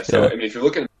goals. Yeah. So, I mean, if you're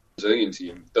looking at the Brazilian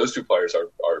team, those two players are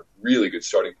really good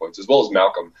starting points, as well as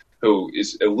Malcolm, who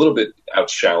is a little bit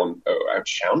outshone by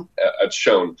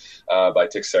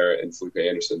Teixeira and Felipe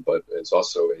Anderson, but is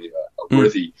also a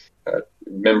worthy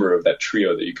member of that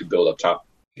trio that you could build up top.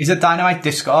 Is a Dynamite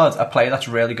discard a player that's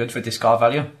really good for discard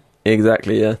value?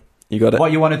 Exactly, yeah. You got it.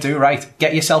 What you want to do, right?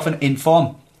 Get yourself an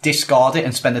inform, discard it,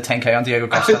 and spend the 10k on Diego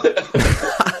Costa.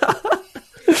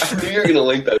 I knew you were going to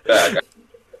link that back.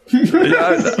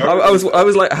 I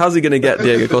was like, how's he going to get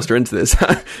Diego Costa into this?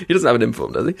 He doesn't have an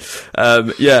inform, does he? I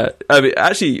mean,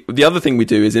 actually, the other thing we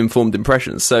do is informed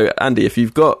impressions. So, Andy, if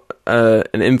you've got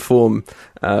an inform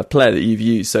player that you've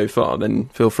used so far, then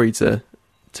feel free to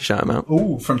shout him out.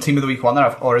 Ooh, from Team of the Week 1 that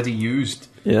I've already used.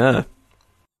 Yeah.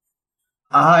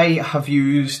 I have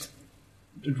used...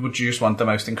 Would you just want the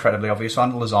most incredibly obvious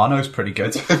one? Lozano's pretty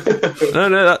good.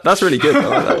 No, that's really good. I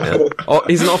like that, yeah. Oh,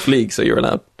 he's an off league, so you're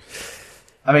allowed.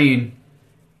 I mean,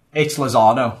 it's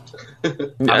Lozano.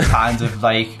 I'm kind of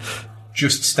like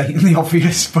just stating the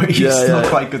obvious, but he's still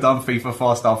quite good on FIFA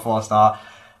 4-star.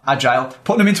 Agile.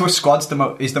 Putting him into a squad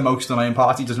is the most annoying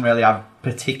part. He doesn't really have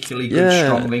particularly good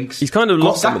strong links. He's kind of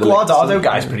lost that Guardado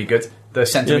guy's pretty good. The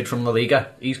centre mid from La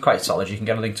Liga. He's quite solid. You can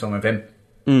get a link to him with him.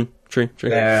 True.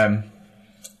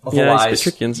 Yeah, it's a bit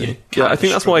tricky, isn't he? Yeah, I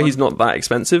think that's why he's not that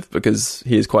expensive, because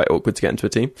he is quite awkward to get into a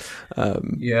team. But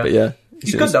yeah,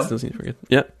 he's good though. Still seems pretty good.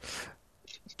 Yeah.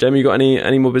 Jamie, you got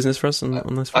any more business for us on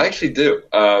this one? I actually do.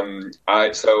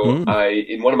 I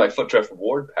in one of my Foot Draft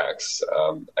reward packs,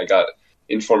 I got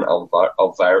Inform Alvaro.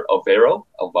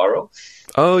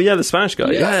 Oh yeah, the Spanish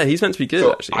guy. Yeah, he's meant to be good.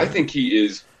 So actually, I think he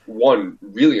is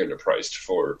really underpriced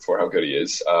for how good he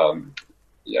is.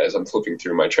 As I'm flipping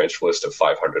through my transfer list of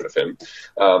 500 of him,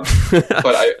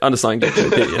 but I undersigned it.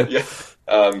 Yeah.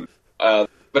 I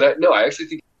actually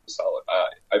think he's solid.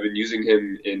 I've been using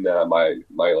him in my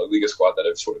La Liga squad that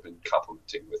I've sort of been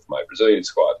complementing with my Brazilian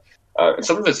squad, and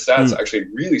some of his stats actually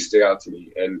really stick out to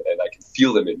me, and I can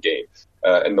feel them in game.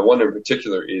 And the one in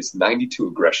particular is 92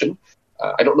 aggression.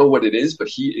 I don't know what it is, but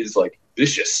he is like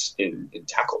vicious in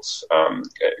tackles.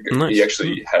 Nice. He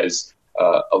actually has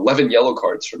 11 yellow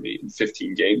cards from me in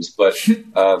 15 games, but he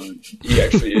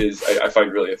actually is, I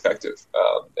find, really effective.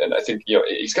 And I think,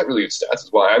 he's got really good stats as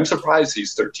well. I'm surprised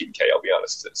he's 13K, I'll be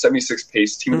honest. 76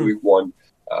 pace, team of week 1,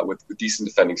 with decent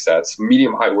defending stats,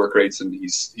 medium high work rates, and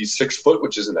he's 6 foot,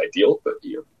 which isn't ideal, but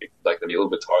like to be a little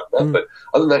bit taller than that. But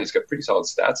other than that, he's got pretty solid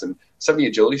stats, and 70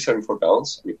 agility, 74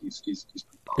 balance. I mean, he's pretty solid.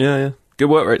 Yeah. Good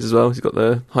work rates as well. He's got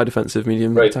the high defensive,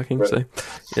 medium attacking. Right. So,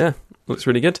 yeah, looks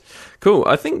really good. Cool.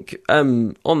 I think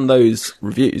on those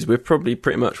reviews, we're probably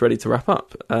pretty much ready to wrap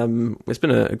up. It's been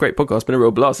a great podcast. It's been a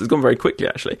real blast. It's gone very quickly,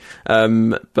 actually.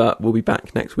 But we'll be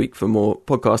back next week for more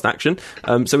podcast action.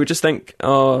 So we just thank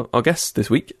our guests this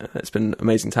week. It's been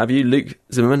amazing to have you. Luke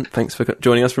Zimmerman, thanks for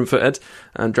joining us from Foothead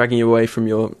and dragging you away from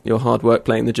your hard work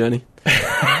playing the journey.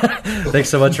 Thanks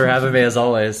so much for having me, as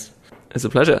always. It's a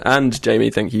pleasure. And Jamie,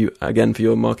 thank you again for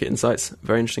your market insights.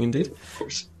 Very interesting indeed.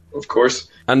 Of course.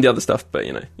 And the other stuff, but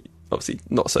obviously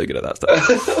not so good at that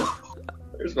stuff.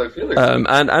 There's my feelings.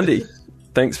 And Andy,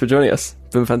 thanks for joining us.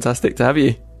 It's been fantastic to have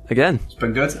you again. It's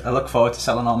been good. I look forward to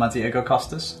selling all my Diego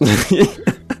Costas.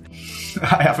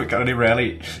 I haven't got any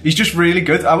really. He's just really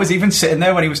good. I was even sitting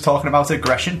there when he was talking about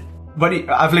aggression. I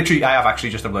have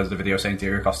actually just uploaded a video saying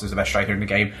Diego Costa is the best striker in the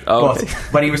game. But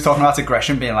when he was talking about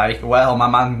aggression, being like, well,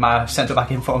 my centre-back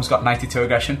inform's got 92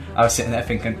 aggression, I was sitting there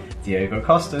thinking, Diego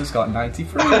Costa's got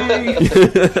 93.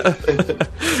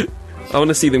 I want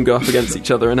to see them go up against each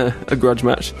other in a grudge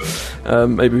match.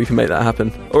 Maybe we can make that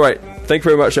happen. All right. Thank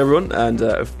you very much, everyone, and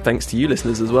thanks to you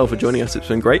listeners as well for joining us. It's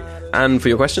been great. And for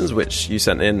your questions, which you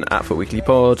sent in at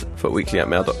footweeklypod,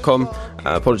 footweekly@mail.com.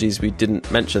 Apologies, we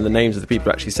didn't mention the names of the people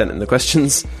who actually sent in the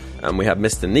questions. We have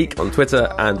Mr. Neek on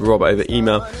Twitter and Rob over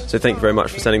email. So thank you very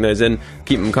much for sending those in.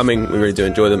 Keep them coming. We really do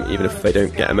enjoy them, even if they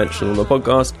don't get a mention on the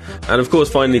podcast. And of course,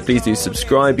 finally, please do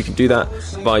subscribe. You can do that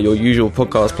via your usual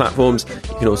podcast platforms.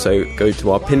 You can also go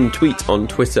to our pinned tweet on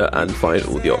Twitter and find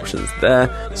all the options there.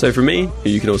 So for me,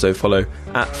 you can also follow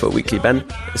at FootWeeklyBen.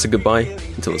 It's a goodbye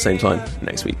until the same time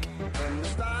next week.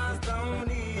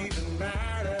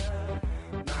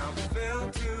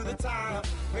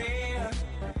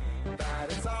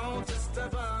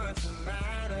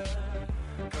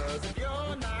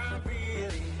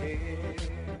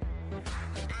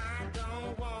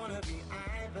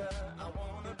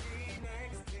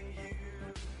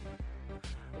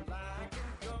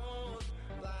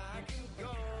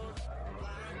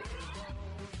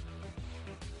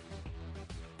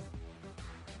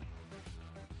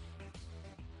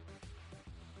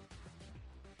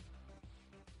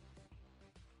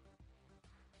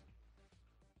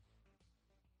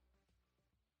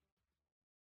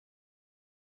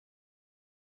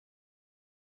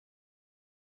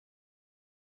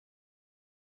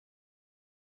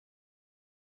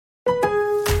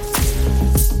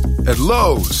 At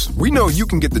Lowe's, we know you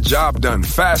can get the job done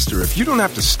faster if you don't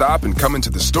have to stop and come into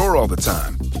the store all the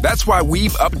time. That's why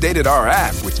we've updated our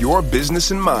app with your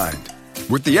business in mind.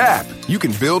 With the app, you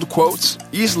can build quotes,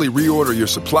 easily reorder your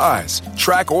supplies,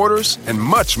 track orders, and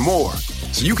much more.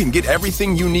 So you can get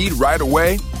everything you need right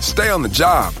away, stay on the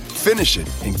job, finish it,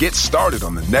 and get started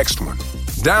on the next one.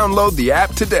 Download the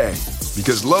app today,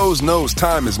 because Lowe's knows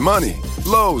time is money.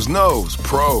 Lowe's knows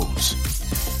pros.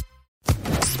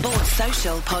 Sports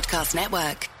Social Podcast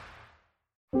Network.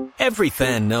 Every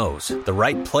fan knows the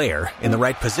right player in the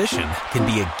right position can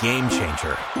be a game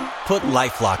changer. Put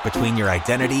LifeLock between your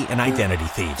identity and identity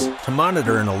thieves to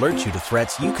monitor and alert you to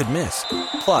threats you could miss.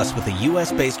 Plus, with a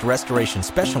U.S.-based restoration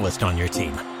specialist on your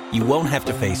team, you won't have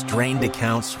to face drained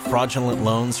accounts, fraudulent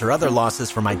loans, or other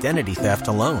losses from identity theft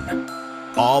alone.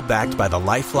 All backed by the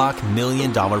LifeLock $1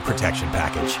 Million Protection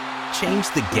Package. Change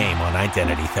the game on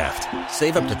identity theft.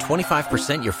 Save up to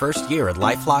 25% your first year at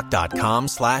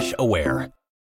LifeLock.com/aware.